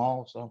want to win them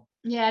all. So.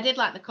 Yeah, I did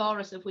like the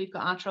chorus of "We've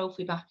got our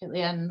trophy back" at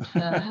the end.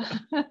 Yeah,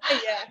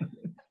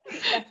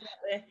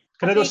 definitely.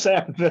 Can I just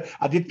say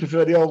I did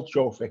prefer the old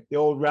trophy, the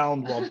old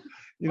round one.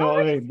 You know what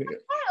I mean? I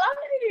like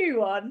the new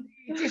one.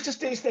 I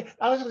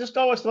just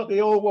always thought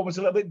the old one was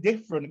a little bit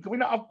different. Can we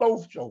not have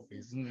both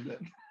trophies?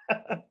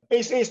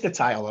 It's the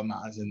title and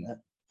that, isn't it?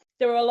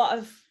 There were a lot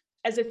of,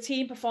 as a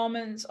team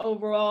performance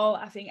overall,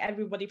 I think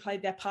everybody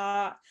played their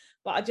part.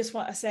 But I just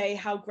want to say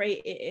how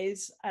great it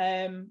is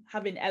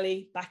having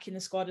Ellie back in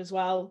the squad as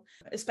well,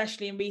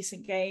 especially in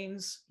recent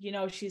games. You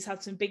know, she's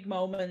had some big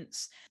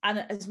moments.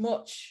 And as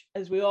much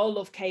as we all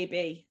love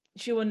KB,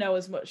 she will know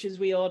as much as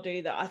we all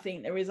do that I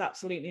think there is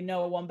absolutely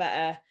no one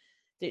better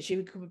that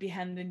she could be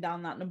handing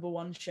down that number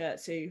one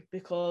shirt to,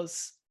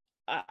 because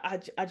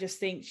I just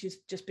think she's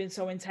just been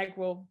so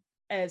integral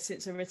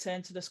since her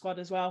return to the squad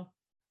as well.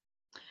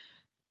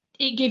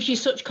 It gives you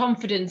such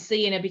confidence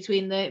seeing her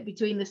between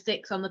the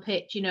sticks on the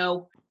pitch. You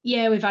know,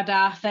 yeah, we've had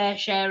our fair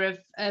share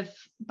of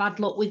bad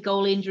luck with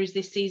goal injuries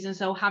this season,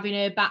 so having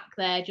her back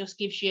there just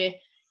gives you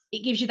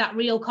that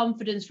real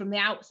confidence from the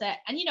outset.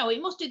 And you know,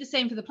 it must do the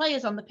same for the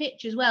players on the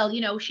pitch as well.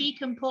 You know, she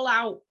can pull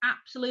out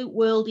absolute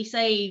worldy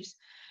saves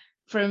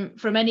from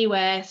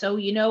anywhere, so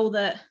you know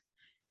that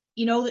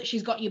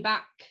she's got your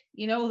back.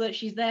 You know that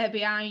she's there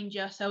behind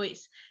you, so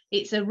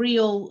it's a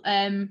real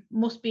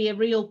must be a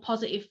real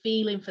positive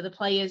feeling for the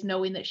players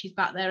knowing that she's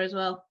back there as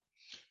well.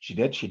 She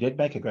did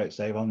make a great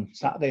save on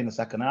Saturday in the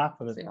second half.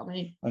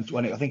 And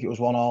when I think it was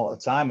 1-1 at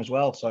the time as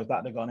well. So if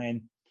that had gone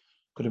in,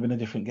 could have been a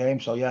different game.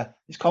 So yeah,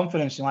 it's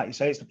confidence, and like you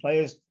say, it's the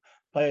players.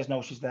 Players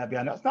know she's there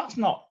behind. That's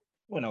not,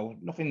 you know,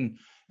 nothing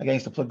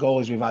against the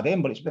goalies we've had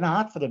in, but it's been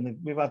hard for them.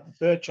 We've had the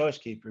third choice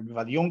keeper. We've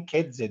had young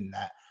kids in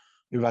there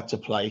who've had to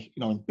play, you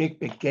know, in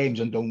big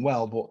games and done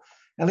well. But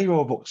Ellie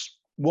Roebuck's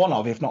one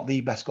of, if not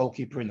the best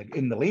goalkeeper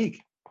in the league.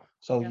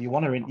 So yeah. you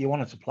want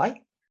her to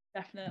play.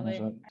 Definitely.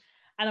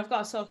 And I've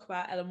got to talk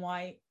about Ellen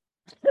White.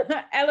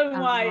 Ellen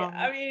White.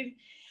 I mean,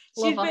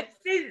 she's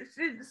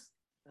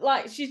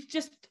been she's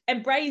just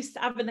embraced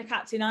having the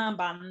captain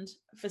armband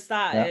for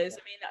starters. Yeah.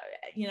 I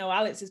mean, you know,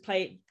 Alex has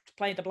played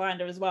the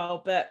blinder as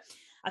well, but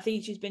I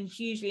think she's been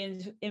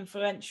hugely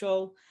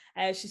influential.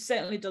 She's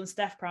certainly done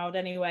Steph proud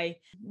anyway.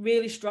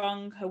 Really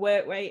strong. Her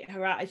work rate,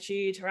 her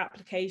attitude, her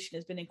application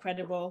has been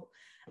incredible.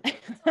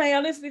 I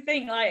honestly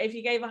think, like, if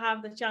you gave her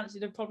half the chance,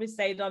 she'd have probably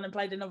stayed on and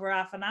played another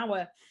half an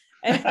hour.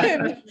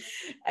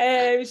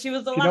 She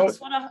was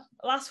the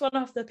last one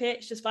off the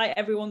pitch, despite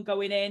everyone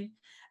going in.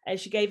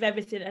 She gave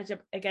everything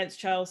against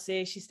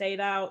Chelsea. She stayed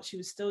out. She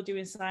was still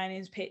doing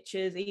signings,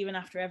 pictures, even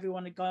after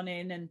everyone had gone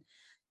in. And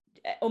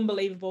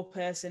unbelievable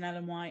person,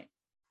 Ellen White.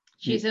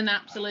 She's an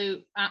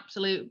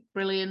absolute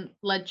brilliant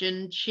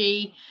legend.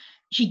 She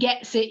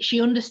gets it. She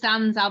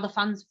understands how the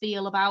fans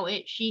feel about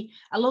it.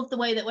 I love the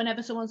way that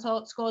whenever someone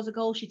scores a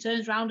goal, she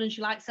turns around and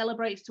she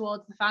celebrates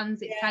towards the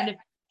fans. It's kind of,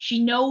 she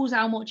knows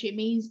how much it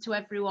means to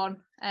everyone.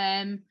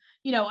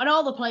 You know, and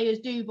all the players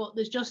do, but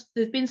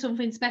there's been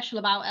something special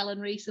about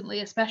Ellen recently,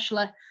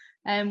 especially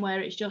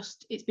where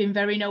it's been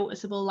very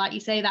noticeable. Like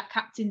you say, that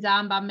captain's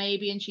armband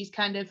maybe, and she's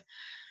kind of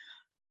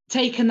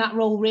taken that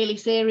role really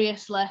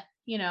seriously.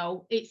 You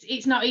know,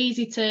 it's not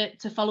easy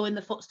to follow in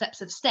the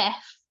footsteps of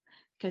Steph,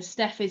 because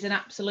Steph is an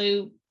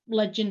absolute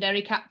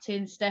legendary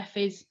captain. Steph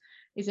is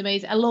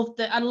amazing. I love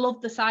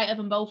the sight of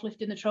them both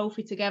lifting the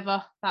trophy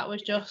together. That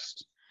was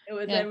just, it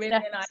was a really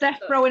nice Steph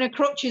throwing her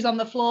crutches on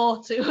the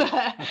floor to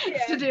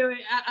do it.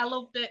 I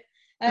loved it.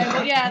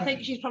 But yeah, I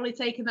think she's probably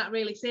taken that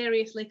really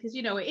seriously, because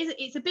you know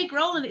it's a big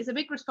role and it's a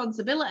big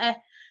responsibility.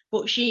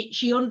 But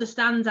she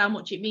understands how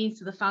much it means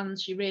to the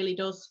fans. She really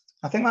does.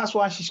 I think that's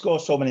why she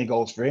scores so many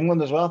goals for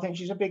England as well. I think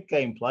she's a big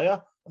game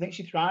player. I think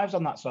she thrives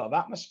on that sort of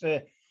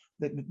atmosphere.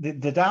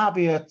 The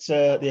derby at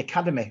the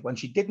academy, when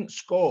she didn't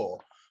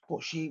score,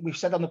 but we've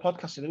said on the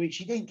podcast of the week,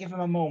 she didn't give him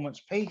a moment's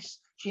peace.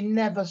 She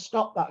never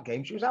stopped that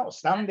game. She was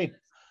outstanding.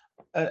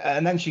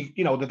 And then she,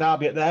 you know, the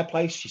derby at their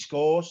place, she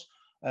scores.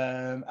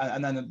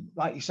 And then,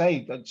 like you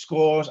say,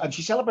 scores, and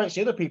she celebrates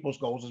the other people's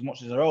goals as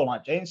much as her own.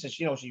 Like Jane says,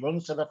 you know, she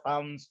runs to the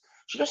fans.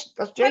 She just,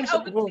 as Jane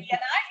said, over to the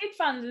United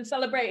fans and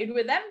celebrated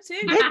with them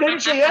too.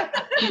 Didn't she?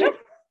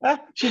 Yeah.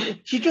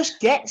 She just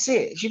gets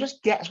it. She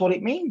just gets what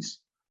it means,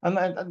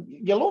 and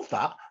you love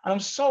that. And I'm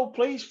so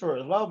pleased for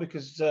her as well,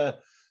 because to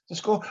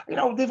score, you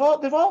know, they've all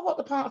got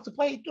the part to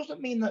play. It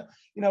doesn't mean that,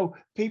 you know,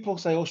 people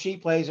say, oh, she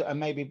plays it, and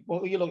maybe,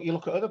 well, you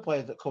look at other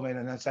players that come in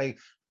and then say,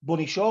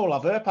 Bunny Shaw will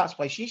have her part to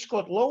play. She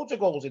scored loads of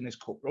goals in this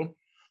cup run.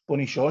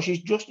 Bunny Shaw, she's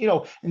just, you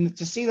know, and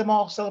to see them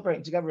all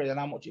celebrating together and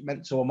how much it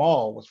meant to them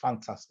all was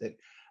fantastic.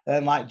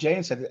 And like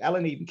Jane said,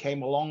 Ellen even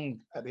came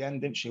along at the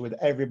end, didn't she, with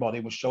everybody,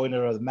 was showing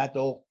her a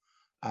medal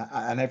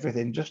and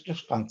everything. Just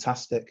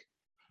fantastic.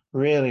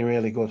 Really,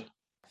 really good.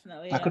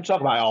 Definitely, I could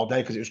talk about it all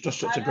day because it was just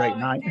such a great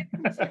night.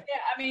 Yeah,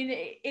 I mean,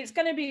 it's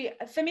going to be,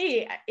 for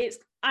me, it's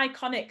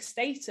iconic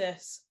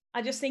status.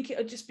 I just think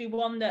it'll just be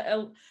one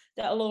that'll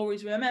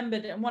always be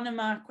remembered. And one of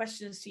my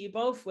questions to you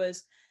both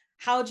was,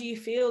 how do you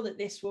feel that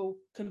this will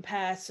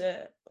compare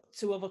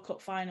to other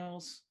cup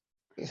finals?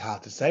 It's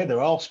hard to say. They're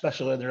all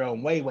special in their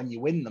own way when you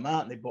win them,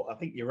 aren't they? But I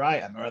think you're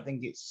right, Emma. I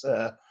think it's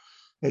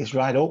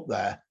right up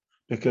there,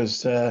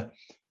 because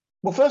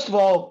Well, first of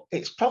all,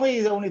 it's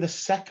probably only the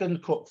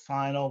second cup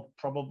final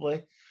probably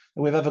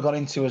that we've ever got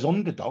into as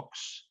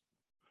underdogs.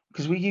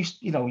 Because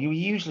you were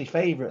usually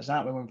favourites,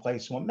 aren't we, when we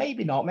played someone?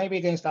 Maybe not. Maybe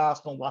against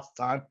Arsenal last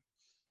time,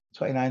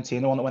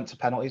 2019, the one that went to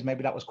penalties.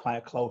 Maybe that was quite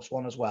a close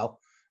one as well.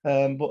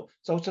 But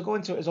so to go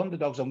into it as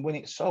underdogs and win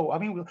it, so I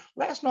mean,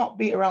 let's not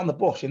beat around the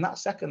bush. In that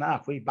second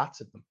half, we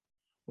battered them.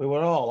 We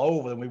were all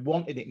over them. We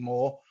wanted it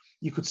more.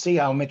 You could see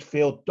our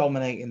midfield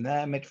dominating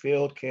their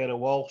midfield. Kira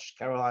Walsh,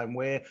 Caroline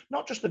Weir,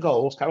 not just the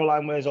goals.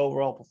 Caroline Weir's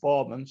overall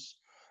performance.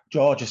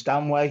 Georgia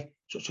Stanway,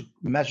 such a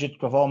measured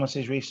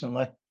performances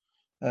recently.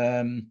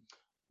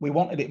 We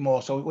wanted it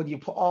more. So when you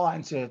put all that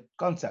into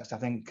context, I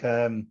think,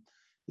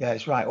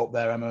 it's right up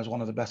there, Emma, as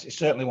one of the best. It's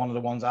certainly one of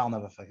the ones I'll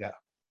never forget.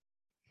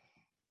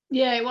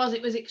 Yeah, it was.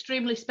 It was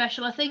extremely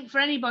special. I think for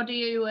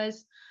anybody who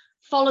has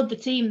followed the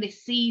team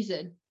this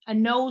season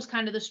and knows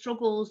kind of the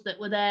struggles that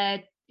were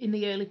there in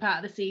the early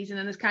part of the season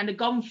and has kind of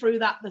gone through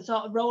the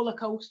sort of roller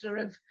coaster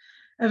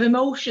of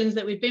emotions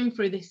that we've been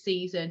through this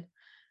season,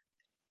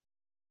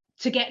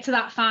 to get to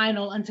that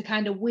final and to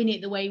kind of win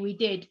it the way we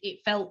did,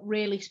 it felt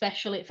really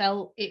special. It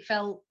felt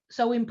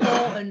so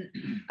important.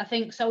 I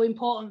think so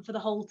important for the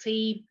whole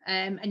team,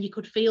 and you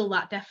could feel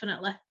that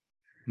definitely.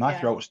 My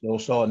throat's still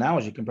sore now,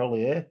 as you can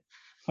probably hear.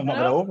 I'm not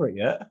got over it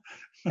yet.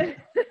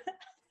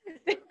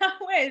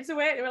 Wait,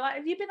 we're like,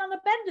 have you been on a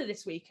bender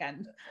this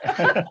weekend?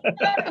 Like,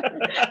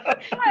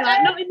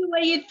 not in the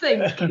way you'd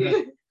think.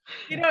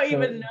 You don't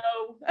even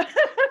know.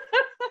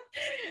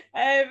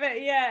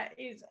 But yeah,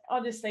 it's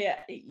honestly,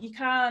 you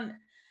can't.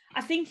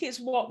 I think it's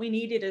what we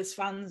needed as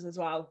fans as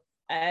well.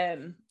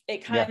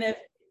 It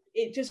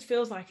just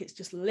feels like it's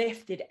just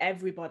lifted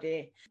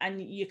everybody,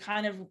 and you're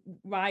kind of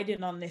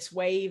riding on this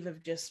wave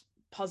of just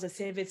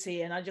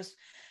positivity. And I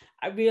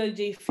really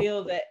do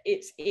feel that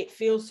it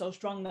feels so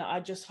strong that I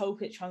just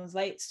hope it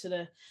translates to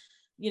the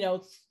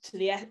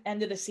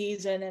end of the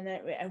season,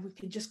 and we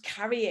can just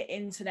carry it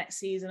into next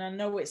season. I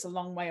know it's a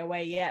long way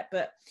away yet,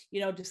 but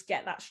just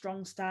get that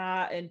strong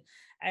start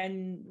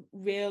and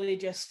really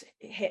just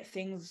hit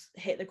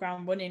the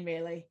ground running,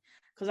 really,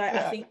 because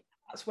I think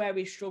that's where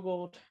we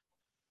struggled.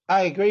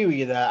 I agree with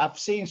you there. I've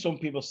seen some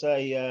people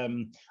say,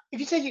 if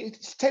you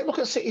take a look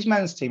at City's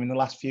men's team in the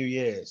last few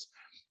years,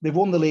 they've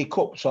won the League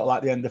Cup sort of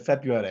like the end of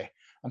February,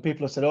 and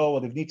people have said, oh,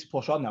 well, they need to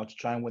push on now to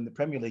try and win the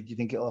Premier League. Do you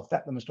think it'll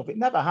affect them and stuff? It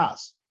never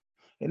has.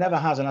 It never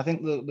has. And I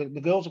think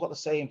the girls have got the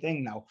same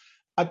thing now.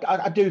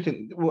 I do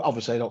think, well,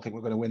 obviously, I don't think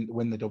we're going to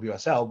win the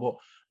WSL, but,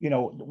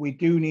 we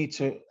do need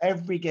to,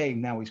 every game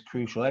now is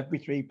crucial. Every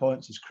 3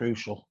 points is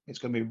crucial. It's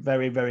going to be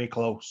very, very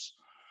close.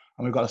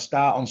 And we've got to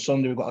start on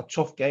Sunday. We've got a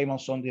tough game on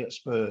Sunday at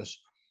Spurs,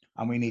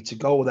 and we need to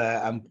go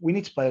there, and we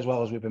need to play as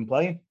well as we've been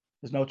playing.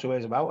 There's no two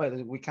ways about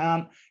it. We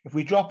can't, if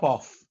we drop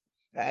off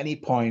at any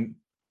point,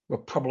 we're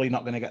probably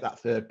not going to get that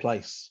third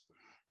place.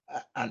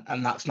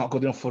 And that's not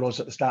good enough for us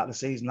at the start of the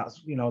season.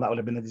 That's, that would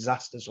have been a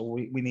disaster. So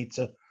we need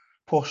to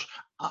push.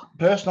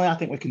 Personally, I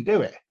think we can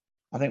do it.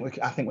 I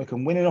think we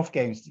can win enough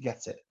games to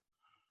get it.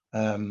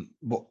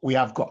 But we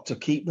have got to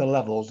keep the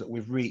levels that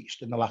we've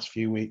reached in the last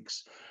few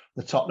weeks.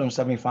 The Tottenham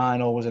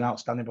semi-final was an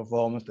outstanding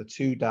performance. The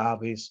 2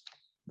 derbies,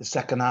 the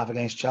second half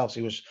against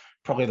Chelsea was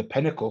probably the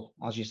pinnacle.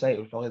 As you say, it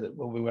was probably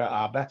when we were at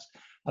our best.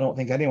 I don't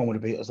think anyone would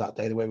have beat us that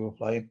day the way we were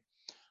playing.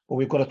 But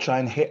we've got to try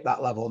and hit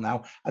that level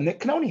now. And it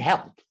can only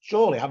help.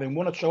 Surely, having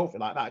won a trophy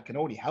like that, it can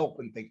only help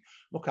and think,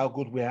 look how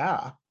good we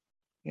are.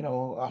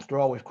 After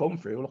all we've come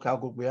through, look how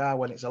good we are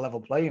when it's a level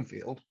playing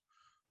field.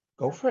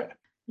 Go for it.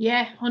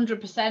 Yeah,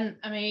 100%.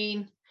 I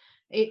mean,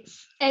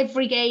 it's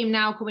every game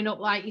now coming up,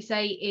 like you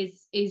say,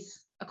 is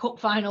a cup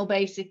final,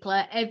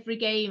 basically. Every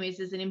game is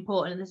as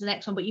important as the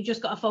next one, but you've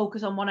just got to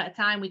focus on one at a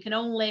time. We can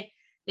only,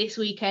 this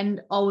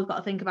weekend, all we've got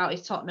to think about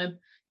is Tottenham,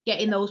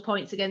 getting those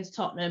points against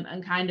Tottenham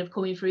and kind of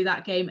coming through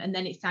that game. And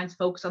then it's time to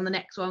focus on the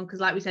next one, because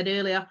like we said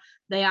earlier,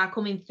 they are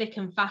coming thick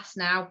and fast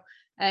now.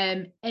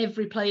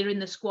 Every player in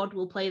the squad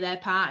will play their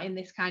part in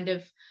this kind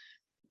of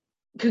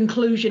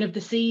conclusion of the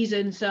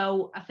season.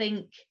 So I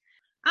think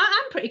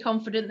I'm pretty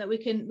confident that we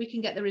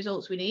can get the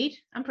results we need.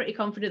 I'm pretty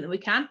confident that we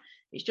can.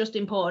 It's just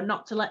important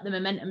not to let the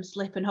momentum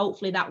slip, and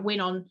hopefully that win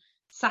on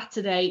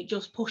Saturday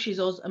just pushes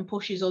us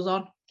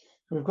on.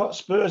 We've got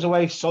Spurs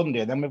away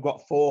Sunday, and then we've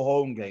got 4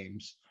 home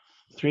games,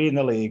 3 in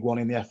the league, 1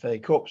 in the FA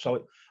Cup.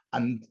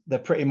 And they're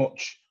pretty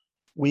much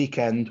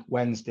weekend,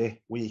 Wednesday.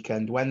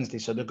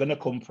 So they're going to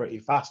come pretty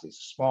fast. It's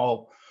a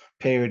small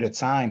period of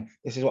time.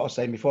 This is what I was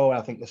saying before. I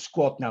think the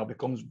squad now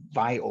becomes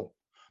vital,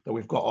 that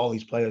we've got all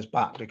these players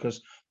back,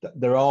 because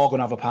they're all going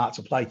to have a part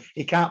to play.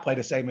 He can't play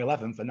the same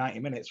 11 for 90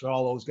 minutes for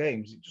all those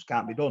games. It just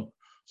can't be done.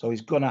 So he's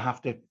going to have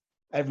to,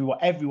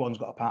 everyone's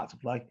got a part to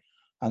play,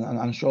 and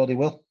I'm sure they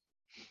will.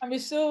 And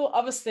we've still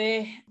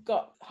obviously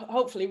got,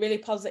 hopefully, really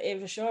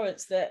positive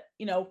assurance that,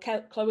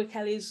 Chloe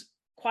Kelly's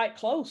quite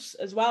close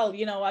as well.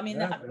 I mean,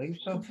 that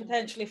could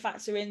potentially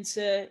factor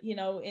into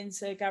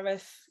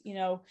Gareth,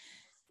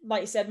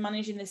 like you said,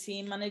 managing the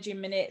team, managing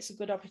minutes, a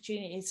good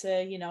opportunity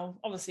to,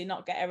 obviously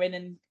not get her in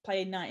and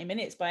play 90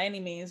 minutes by any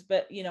means,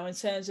 but, in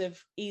terms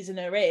of easing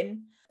her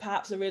in,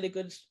 perhaps a really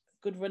good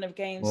good run of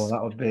games. Well,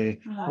 that would be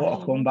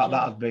what a comeback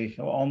that would be.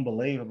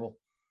 Unbelievable.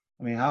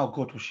 I mean, how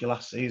good was she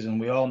last season?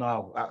 We all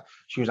know how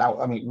she was out.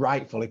 I mean,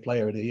 rightfully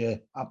Player of the Year,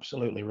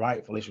 absolutely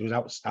rightfully. She was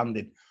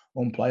outstanding,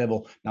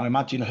 unplayable. Now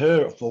imagine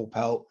her at full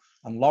pelt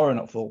and Lauren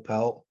at full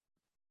pelt.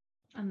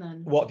 And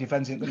then what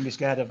defence isn't going to be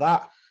scared of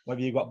that?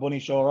 Whether you've got Bunny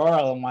Shaw or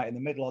Ellen White in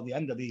the middle or the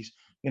end of these,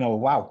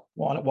 wow,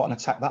 what an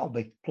attack that'll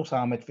be. Plus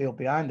our midfield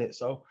behind it.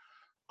 So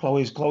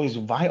Chloe's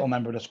a vital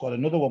member of the squad.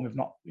 Another one we've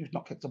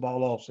not kicked the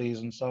ball all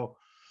season. So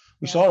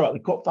we saw her at the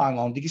cup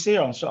final. Did you see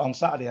her on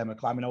Saturday, Emma,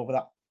 climbing over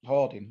that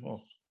hoarding?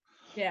 Oh.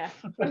 Yeah.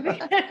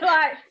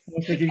 I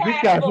was thinking, be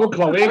careful,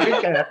 Chloe, be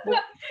careful.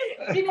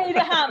 Do you need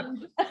a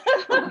hand?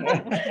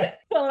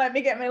 Don't let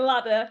me get my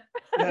ladder.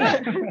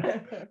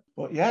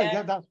 But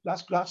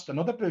that's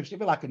another boost. It'd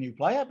be like a new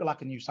player, it'd be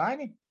like a new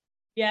signing.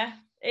 Yeah,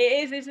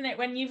 it is, isn't it?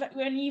 When you've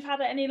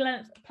had any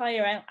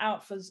player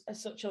out for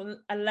such a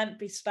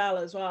lengthy spell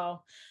as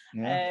well.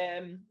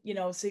 Yeah.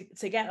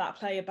 To get that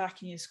player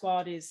back in your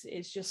squad is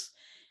just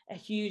a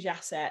huge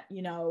asset,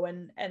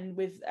 and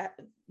with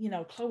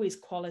Chloe's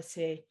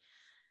quality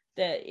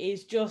that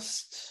is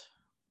just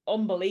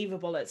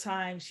unbelievable at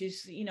times.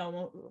 She's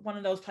one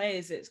of those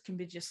players that can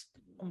be just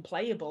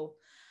unplayable.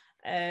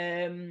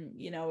 It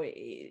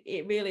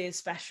really is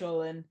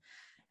special, and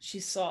she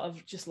sort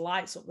of just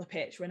lights up the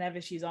pitch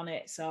whenever she's on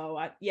it. So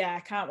I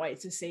can't wait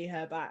to see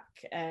her back.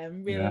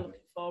 Really looking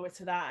forward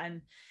to that.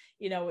 And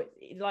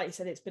like you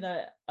said, it's been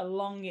a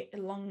long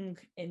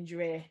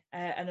injury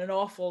and an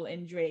awful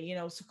injury,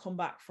 to come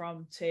back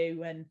from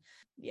too. And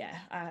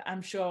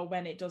I'm sure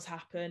when it does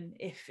happen,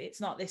 if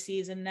it's not this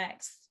season,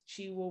 next,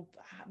 she will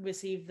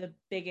receive the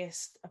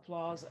biggest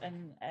applause,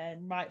 and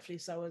rightfully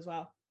so as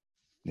well.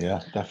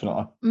 Yeah,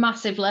 definitely.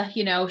 Massively.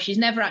 She's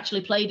never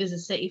actually played as a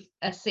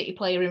City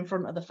player in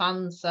front of the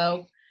fans.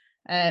 So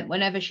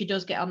whenever she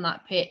does get on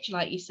that pitch,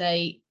 like you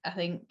say, I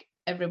think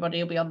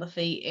everybody will be on the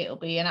feet. It'll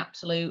be an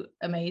absolute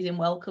amazing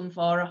welcome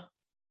for her.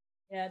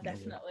 Yeah,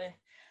 definitely.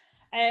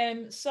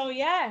 Is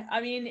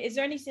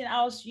there anything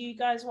else you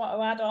guys want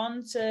to add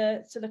on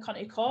to the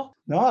Conti Cup?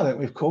 No, I think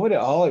we've covered it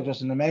all. It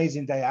was an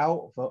amazing day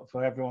out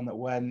for everyone that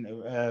went.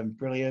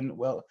 Brilliant.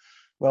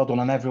 Well done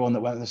on everyone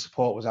that went. The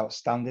support was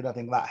outstanding. I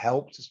think that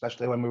helped,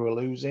 especially when we were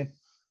losing.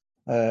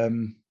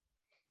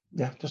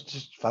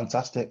 Just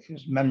fantastic. It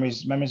was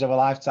memories of a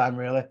lifetime,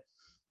 really.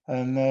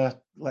 And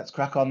let's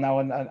crack on now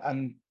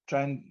and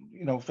try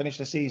and finish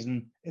the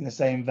season in the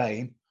same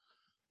vein.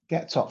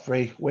 Get top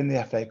 3, win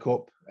the FA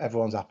Cup.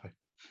 Everyone's happy.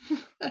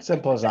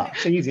 Simple as that.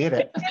 It's easy, isn't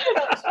it?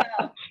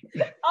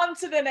 On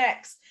to the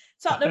next.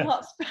 Tottenham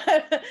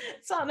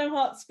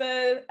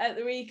Hotspur at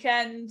the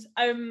weekend.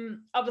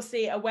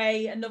 Obviously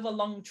away, another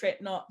long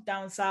trip, not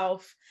down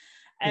south.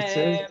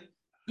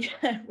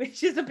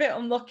 Which is a bit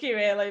unlucky,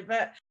 really.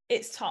 But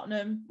it's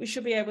Tottenham. We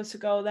should be able to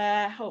go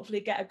there. Hopefully,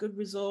 get a good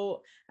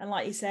result. And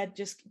like you said,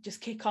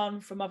 just kick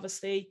on from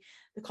obviously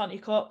the Conti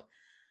Cup.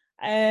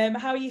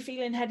 How are you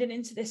feeling heading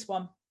into this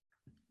one?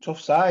 Tough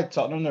side.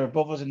 Tottenham, they're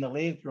above us in the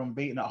league. They're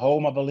unbeaten at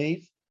home, I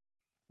believe.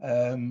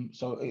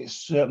 So it's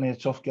certainly a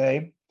tough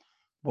game.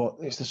 But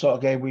it's the sort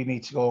of game we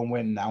need to go and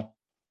win now.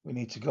 We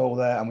need to go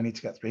there and we need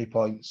to get 3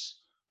 points.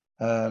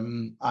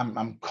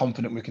 I'm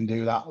confident we can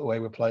do that the way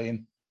we're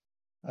playing.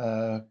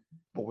 But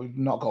we've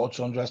not got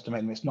to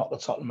underestimate them. It's not the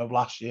Tottenham of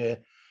last year.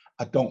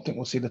 I don't think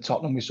we'll see the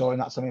Tottenham we saw in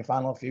that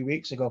semi-final a few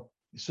weeks ago.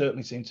 They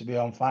certainly seem to be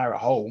on fire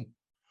at home.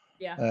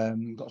 Yeah.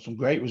 Got some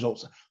great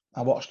results.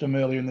 I watched them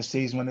earlier in the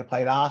season when they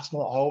played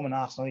Arsenal at home, and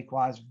Arsenal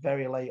equalised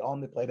very late on.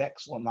 They played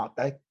excellent that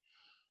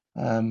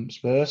day.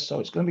 Spurs,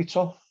 so it's going to be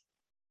tough.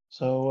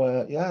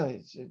 So,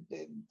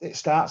 it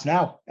starts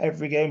now.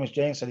 Every game, as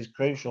Jane said, is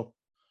crucial.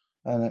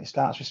 And it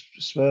starts with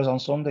Spurs on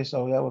Sunday.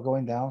 So, we're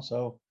going down.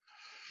 So,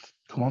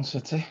 come on,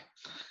 City.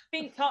 I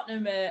think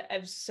Tottenham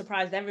have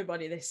surprised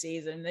everybody this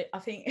season. I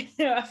think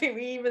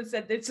we even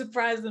said they'd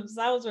surprised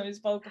themselves when we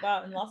spoke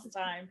about them last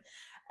time.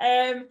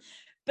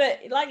 But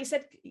like you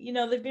said,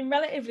 they've been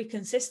relatively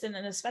consistent,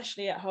 and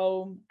especially at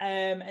home.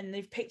 And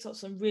they've picked up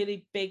some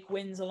really big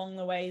wins along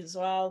the way as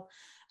well.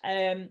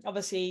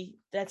 Obviously,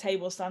 their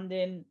table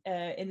standing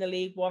in the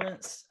league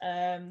warrants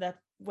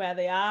where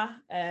they are,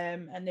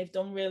 and they've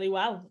done really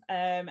well.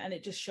 And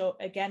it just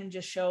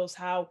shows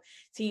how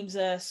teams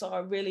are sort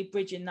of really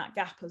bridging that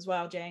gap as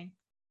well, Jane.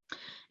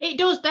 It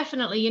does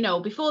definitely.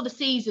 Before the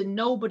season,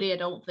 nobody, I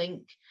don't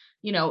think,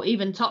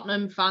 even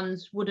Tottenham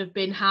fans would have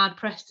been hard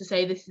pressed to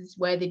say this is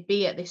where they'd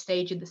be at this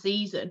stage of the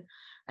season.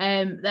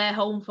 Their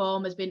home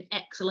form has been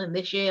excellent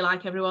this year,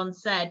 like everyone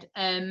said.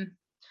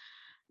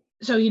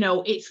 So,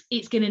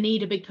 it's going to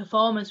need a big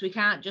performance. We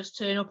can't just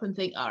turn up and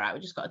think, all right, we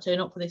just got to turn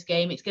up for this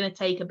game. It's going to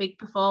take a big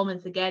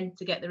performance again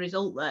to get the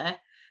result there.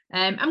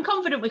 I'm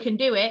confident we can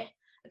do it.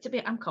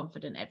 I'm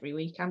confident every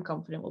week. I'm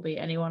confident we'll beat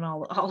anyone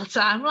all the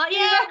time. Like,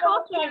 yeah, of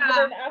course we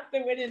are.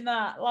 After winning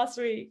that last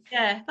week.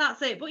 Yeah,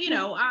 that's it. But,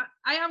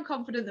 I am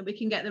confident that we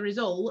can get the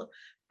result.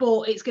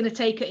 But it's going to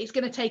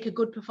take a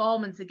good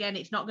performance again.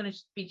 It's not going to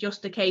be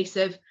just a case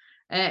of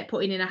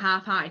putting in a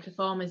half-hearted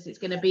performance, it's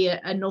going to be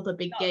another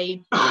big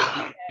game.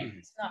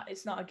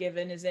 It's not a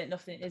given, is it?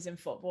 Nothing is in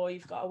football.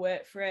 You've got to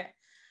work for it.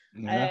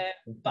 Yeah.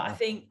 But I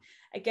think,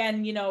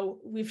 again,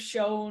 we've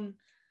shown,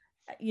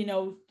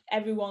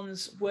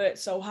 everyone's worked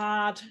so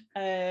hard,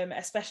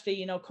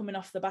 especially, coming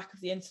off the back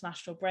of the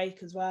international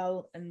break as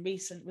well. And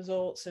recent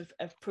results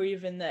have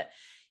proven that,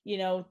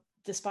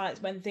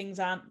 despite when things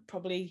aren't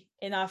probably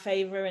in our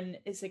favour and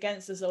it's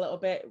against us a little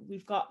bit,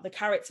 we've got the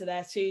character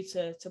there too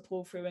to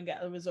pull through and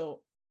get the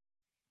result.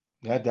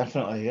 Yeah,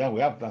 definitely. Yeah,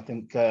 we have. I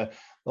think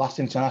last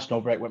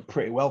international break went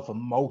pretty well for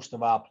most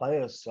of our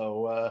players.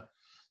 So I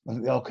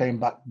think they all came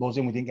back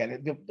buzzing. We didn't get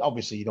it.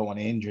 Obviously, you don't want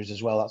any injuries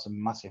as well. That's a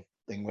massive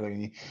thing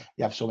when you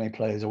have so many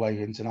players away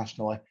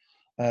internationally.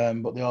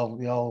 But they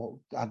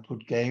all had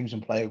good games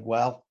and played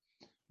well.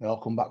 They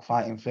all come back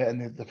fighting fit,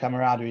 and the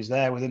camaraderie is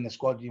there within the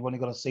squad. You've only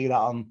got to see that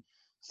on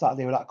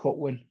Saturday with that cup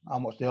win. How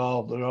much they're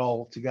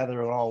all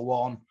together and all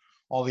one.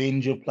 All the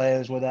injured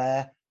players were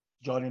there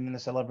joining in the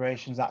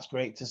celebrations. That's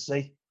great to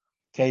see.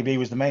 KB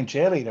was the main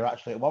cheerleader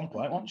actually at one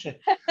point, wasn't she?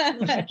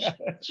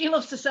 She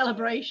loves the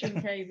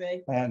celebration,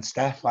 KB. And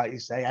Steph, like you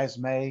say,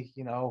 Esme, they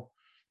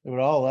were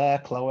all there.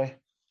 Chloe,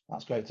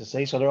 that's great to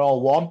see. So they're all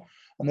one,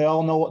 and they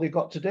all know what they've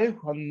got to do,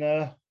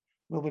 and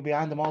we'll be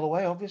behind them all the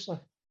way, obviously.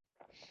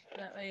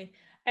 Definitely.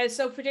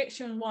 So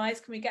prediction-wise,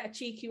 can we get a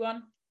cheeky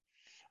one?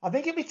 I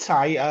think it'd be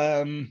tight.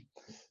 I'll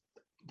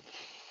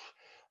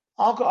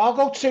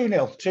go 2-0.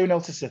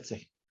 2-0 to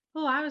City.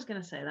 Oh, I was going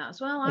to say that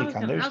as well. I was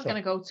going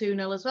to go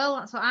 2-0 as well.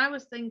 That's what I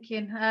was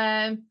thinking.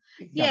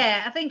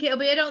 Yeah, I think it'll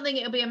be. I don't think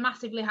it'll be a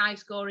massively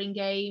high-scoring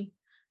game.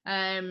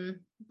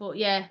 But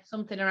yeah,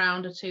 something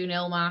around a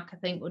 2-0 mark, I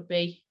think, would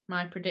be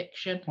my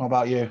prediction. What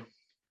about you?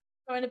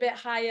 Going a bit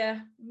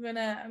higher.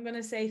 I'm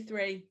gonna say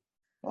 3.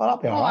 Well,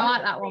 that'll be all right. I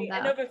like that one.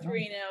 Another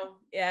 3-0.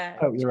 Yeah.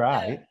 Oh, you're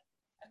right.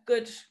 A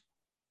good,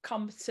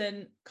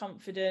 competent,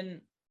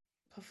 confident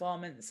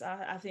performance.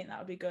 I think that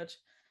would be good.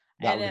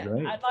 That would be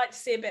great. I'd like to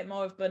see a bit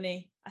more of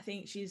Bunny. I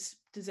think she's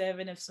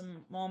deserving of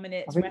some more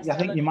minutes. I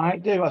think you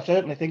might do. I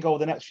certainly think over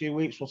the next few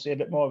weeks we'll see a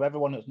bit more of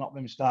everyone that's not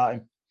been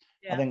starting.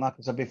 Yeah. I think, like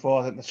I said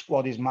before, I think the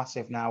squad is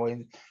massive now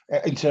in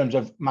terms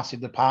of massive.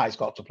 The party's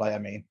got to play. I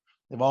mean,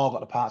 they've all got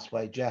the parts to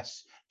play.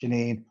 Jess,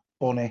 Janine,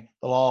 Bunny,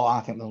 they'll all.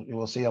 I think you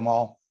will see them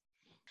all.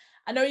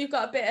 I know you've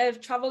got a bit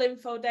of travel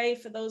info, Dave,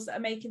 for those that are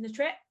making the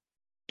trip.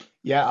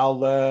 Yeah,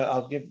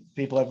 I'll give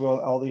everyone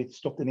all the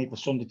stuff they need for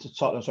Sunday to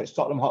Tottenham. So it's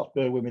Tottenham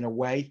Hotspur women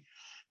away.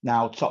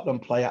 Now Tottenham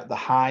play at the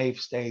Hive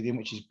Stadium,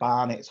 which is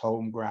Barnet's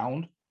home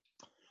ground.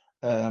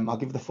 I'll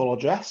give the full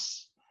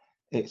address.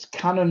 It's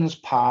Cannons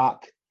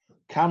Park,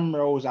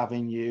 Camrose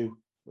Avenue,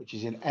 which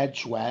is in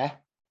Edgware,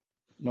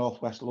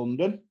 northwest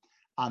London.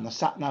 And the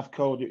sat-nav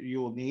code that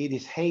you'll need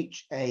is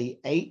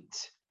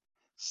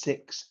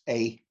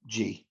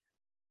HA86AG.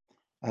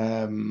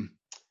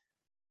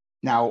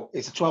 Now,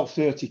 it's a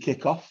 12:30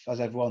 kickoff, as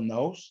everyone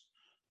knows.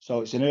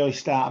 So it's an early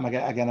start,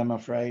 again, I'm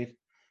afraid,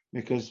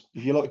 because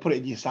if you put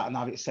it in your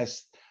sat-nav, it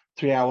says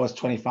 3 hours,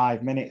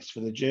 25 minutes for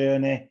the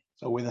journey.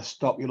 So with a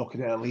stop, you're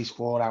looking at least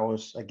 4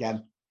 hours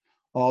again,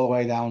 all the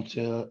way down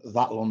to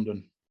that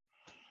London.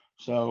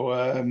 So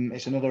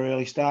it's another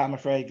early start, I'm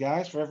afraid,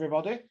 guys, for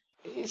everybody.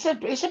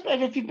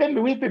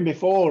 We've been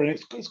before, and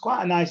it's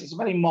quite it's a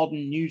very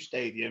modern new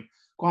stadium,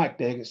 quite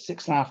big. It's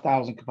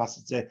 6,500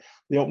 capacity.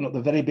 They open up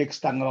the very big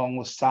stand along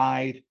the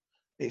side.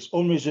 It's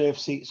unreserved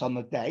seats on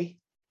the day.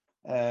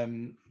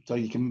 So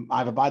you can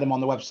either buy them on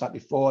the website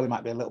before, they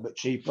might be a little bit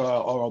cheaper,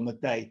 or on the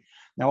day.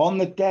 Now, on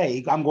the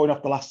day, I'm going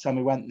off the last time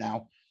we went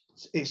now,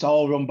 it's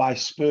all run by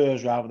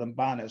Spurs rather than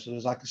Barnet. So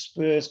there's like a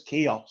Spurs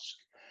kiosk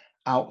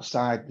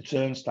outside the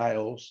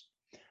turnstiles,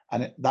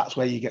 and that's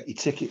where you get your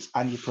tickets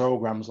and your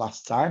programmes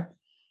last time.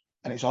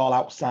 And it's all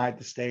outside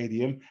the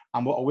stadium.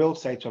 And what I will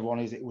say to everyone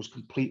is it was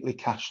completely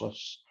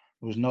cashless.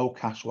 There was no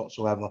cash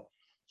whatsoever.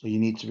 So you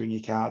need to bring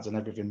your cards and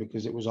everything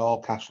because it was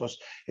all cashless.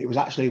 It was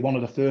actually one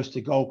of the first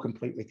to go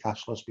completely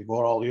cashless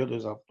before all the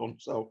others have done.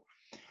 So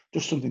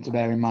just something to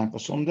bear in mind for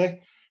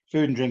Sunday.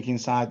 Food and drink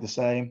inside the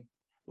same.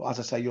 But as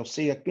I say, you'll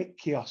see a big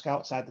kiosk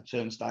outside the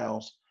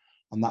turnstiles,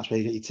 and that's where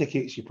you get your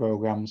tickets, your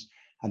programmes,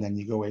 and then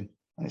you go in.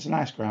 And it's a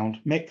nice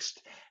ground,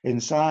 mixed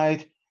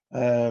inside,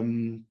 but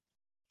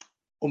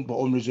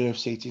unreserved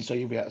seating, so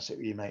you'll be able to sit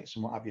with your mates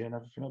and what have you, and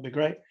everything will be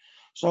great.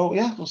 So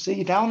yeah, we'll see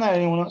you down there.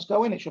 Anyone that's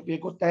going, it should be a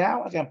good day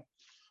out again.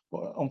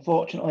 But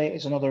unfortunately,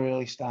 it's another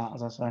early start,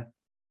 as I say.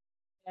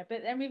 Yeah,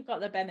 but then we've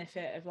got the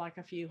benefit of like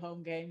a few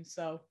home games,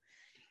 so.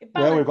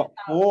 Well, we've got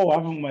 4,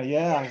 haven't we?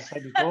 Yeah, as I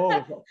said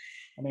before,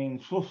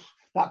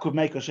 that could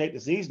make or shape the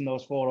season,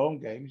 those 4 home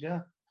games,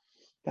 yeah.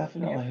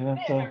 Definitely. Yeah,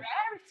 a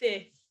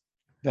rarity.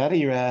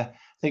 Very rare.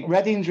 I think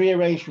Reading's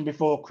rearranged from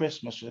before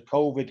Christmas for the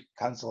COVID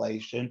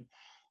cancellation,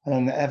 and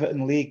then the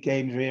Everton League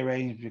games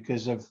rearranged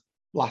because of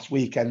last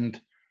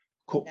weekend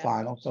cup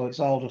final. So it's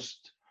all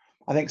just,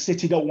 I think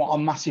City don't want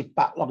a massive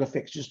backlog of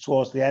fixtures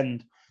towards the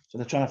end, so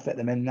they're trying to fit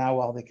them in now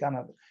while they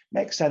can.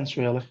 Makes sense,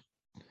 really.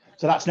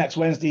 So that's next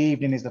Wednesday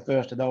evening is the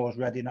first of those,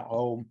 Reading at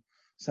home,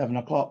 7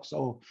 o'clock.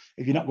 So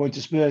if you're not going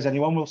to Spurs,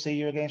 anyone, we'll see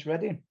you against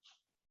Reading.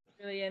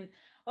 Brilliant.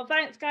 Well,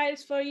 thanks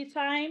guys for your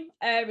time.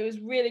 It was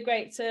really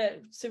great to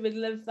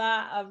relive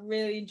that. I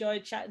really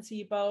enjoyed chatting to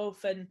you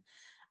both, and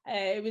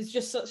it was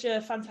just such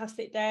a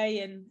fantastic day.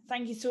 And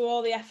thank you to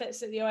all the efforts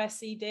that the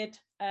OSC did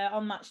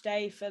on match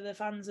day for the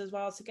fans as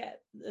well, to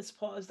get the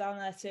supporters down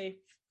there too.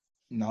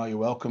 No, you're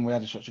welcome. We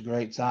had such a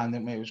great time,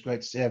 didn't we? It was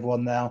great to see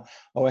everyone there.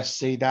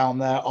 OSC down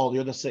there, all the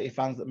other City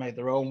fans that made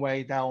their own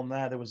way down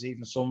there. There was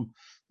even some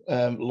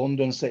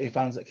London City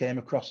fans that came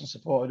across and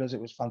supported us. It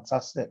was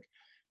fantastic.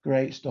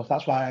 Great stuff.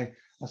 That's why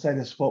I say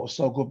the support was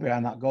so good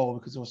behind that goal,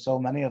 because there were so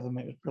many of them.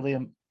 It was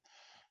brilliant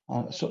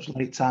on such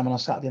late time on a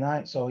Saturday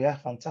night. So yeah,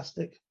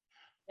 fantastic.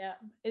 Yeah,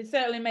 it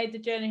certainly made the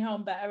journey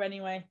home better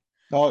anyway.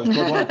 Oh, it was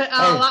good.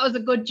 That was a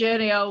good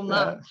journey home.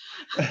 That.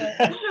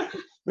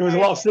 There was a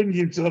lot of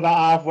singing till about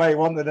halfway,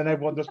 wasn't there? Then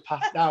everyone just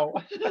passed out.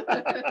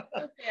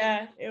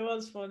 Yeah, it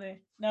was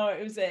funny. No,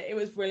 it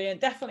was brilliant.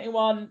 Definitely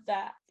one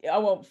that I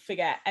won't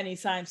forget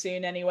anytime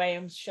soon anyway.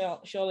 I'm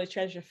surely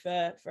treasure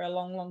for a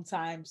long, long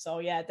time. So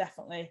yeah,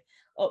 definitely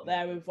up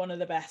there with one of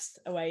the best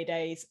away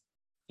days.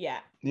 Yeah.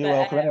 You're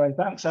welcome. Anyway,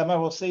 thanks, Emma.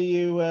 We'll see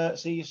you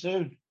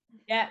soon.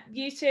 Yeah,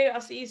 you too.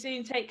 I'll see you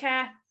soon. Take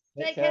care.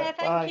 Take care.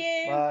 Thank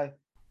you. Bye.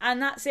 And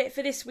that's it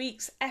for this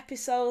week's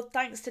episode.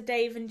 Thanks to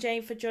Dave and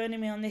Jane for joining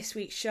me on this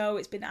week's show.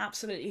 It's been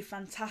absolutely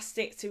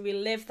fantastic to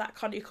relive that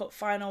Continental Cup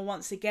final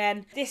once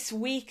again. This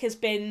week has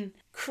been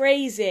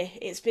crazy.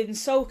 It's been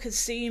so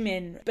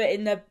consuming, but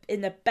in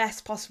the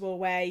best possible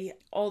way.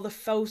 All the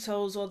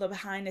photos, all the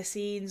behind the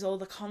scenes, all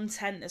the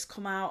content that's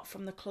come out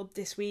from the club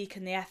this week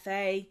and the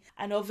FA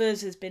and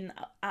others has been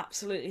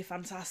absolutely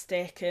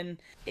fantastic, and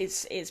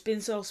it's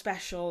been so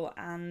special,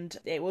 and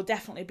it will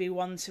definitely be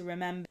one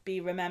to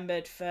be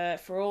remembered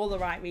for all the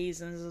right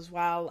reasons as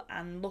well.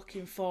 And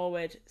looking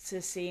forward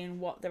to seeing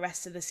what the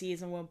rest of the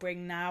season will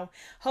bring now.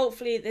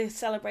 Hopefully the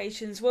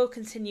celebrations will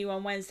continue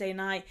on Wednesday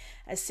night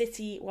as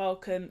City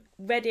welcome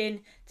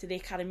Reading to the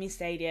Academy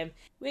Stadium.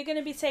 We're going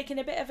to be taking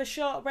a bit of a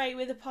short break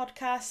with the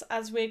podcast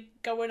as we're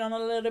going on a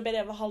little bit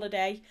of a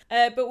holiday,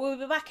 but we'll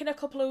be back in a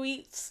couple of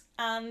weeks.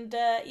 And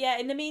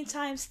in the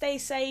meantime, stay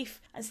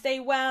safe and stay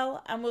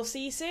well, and we'll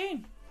see you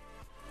soon.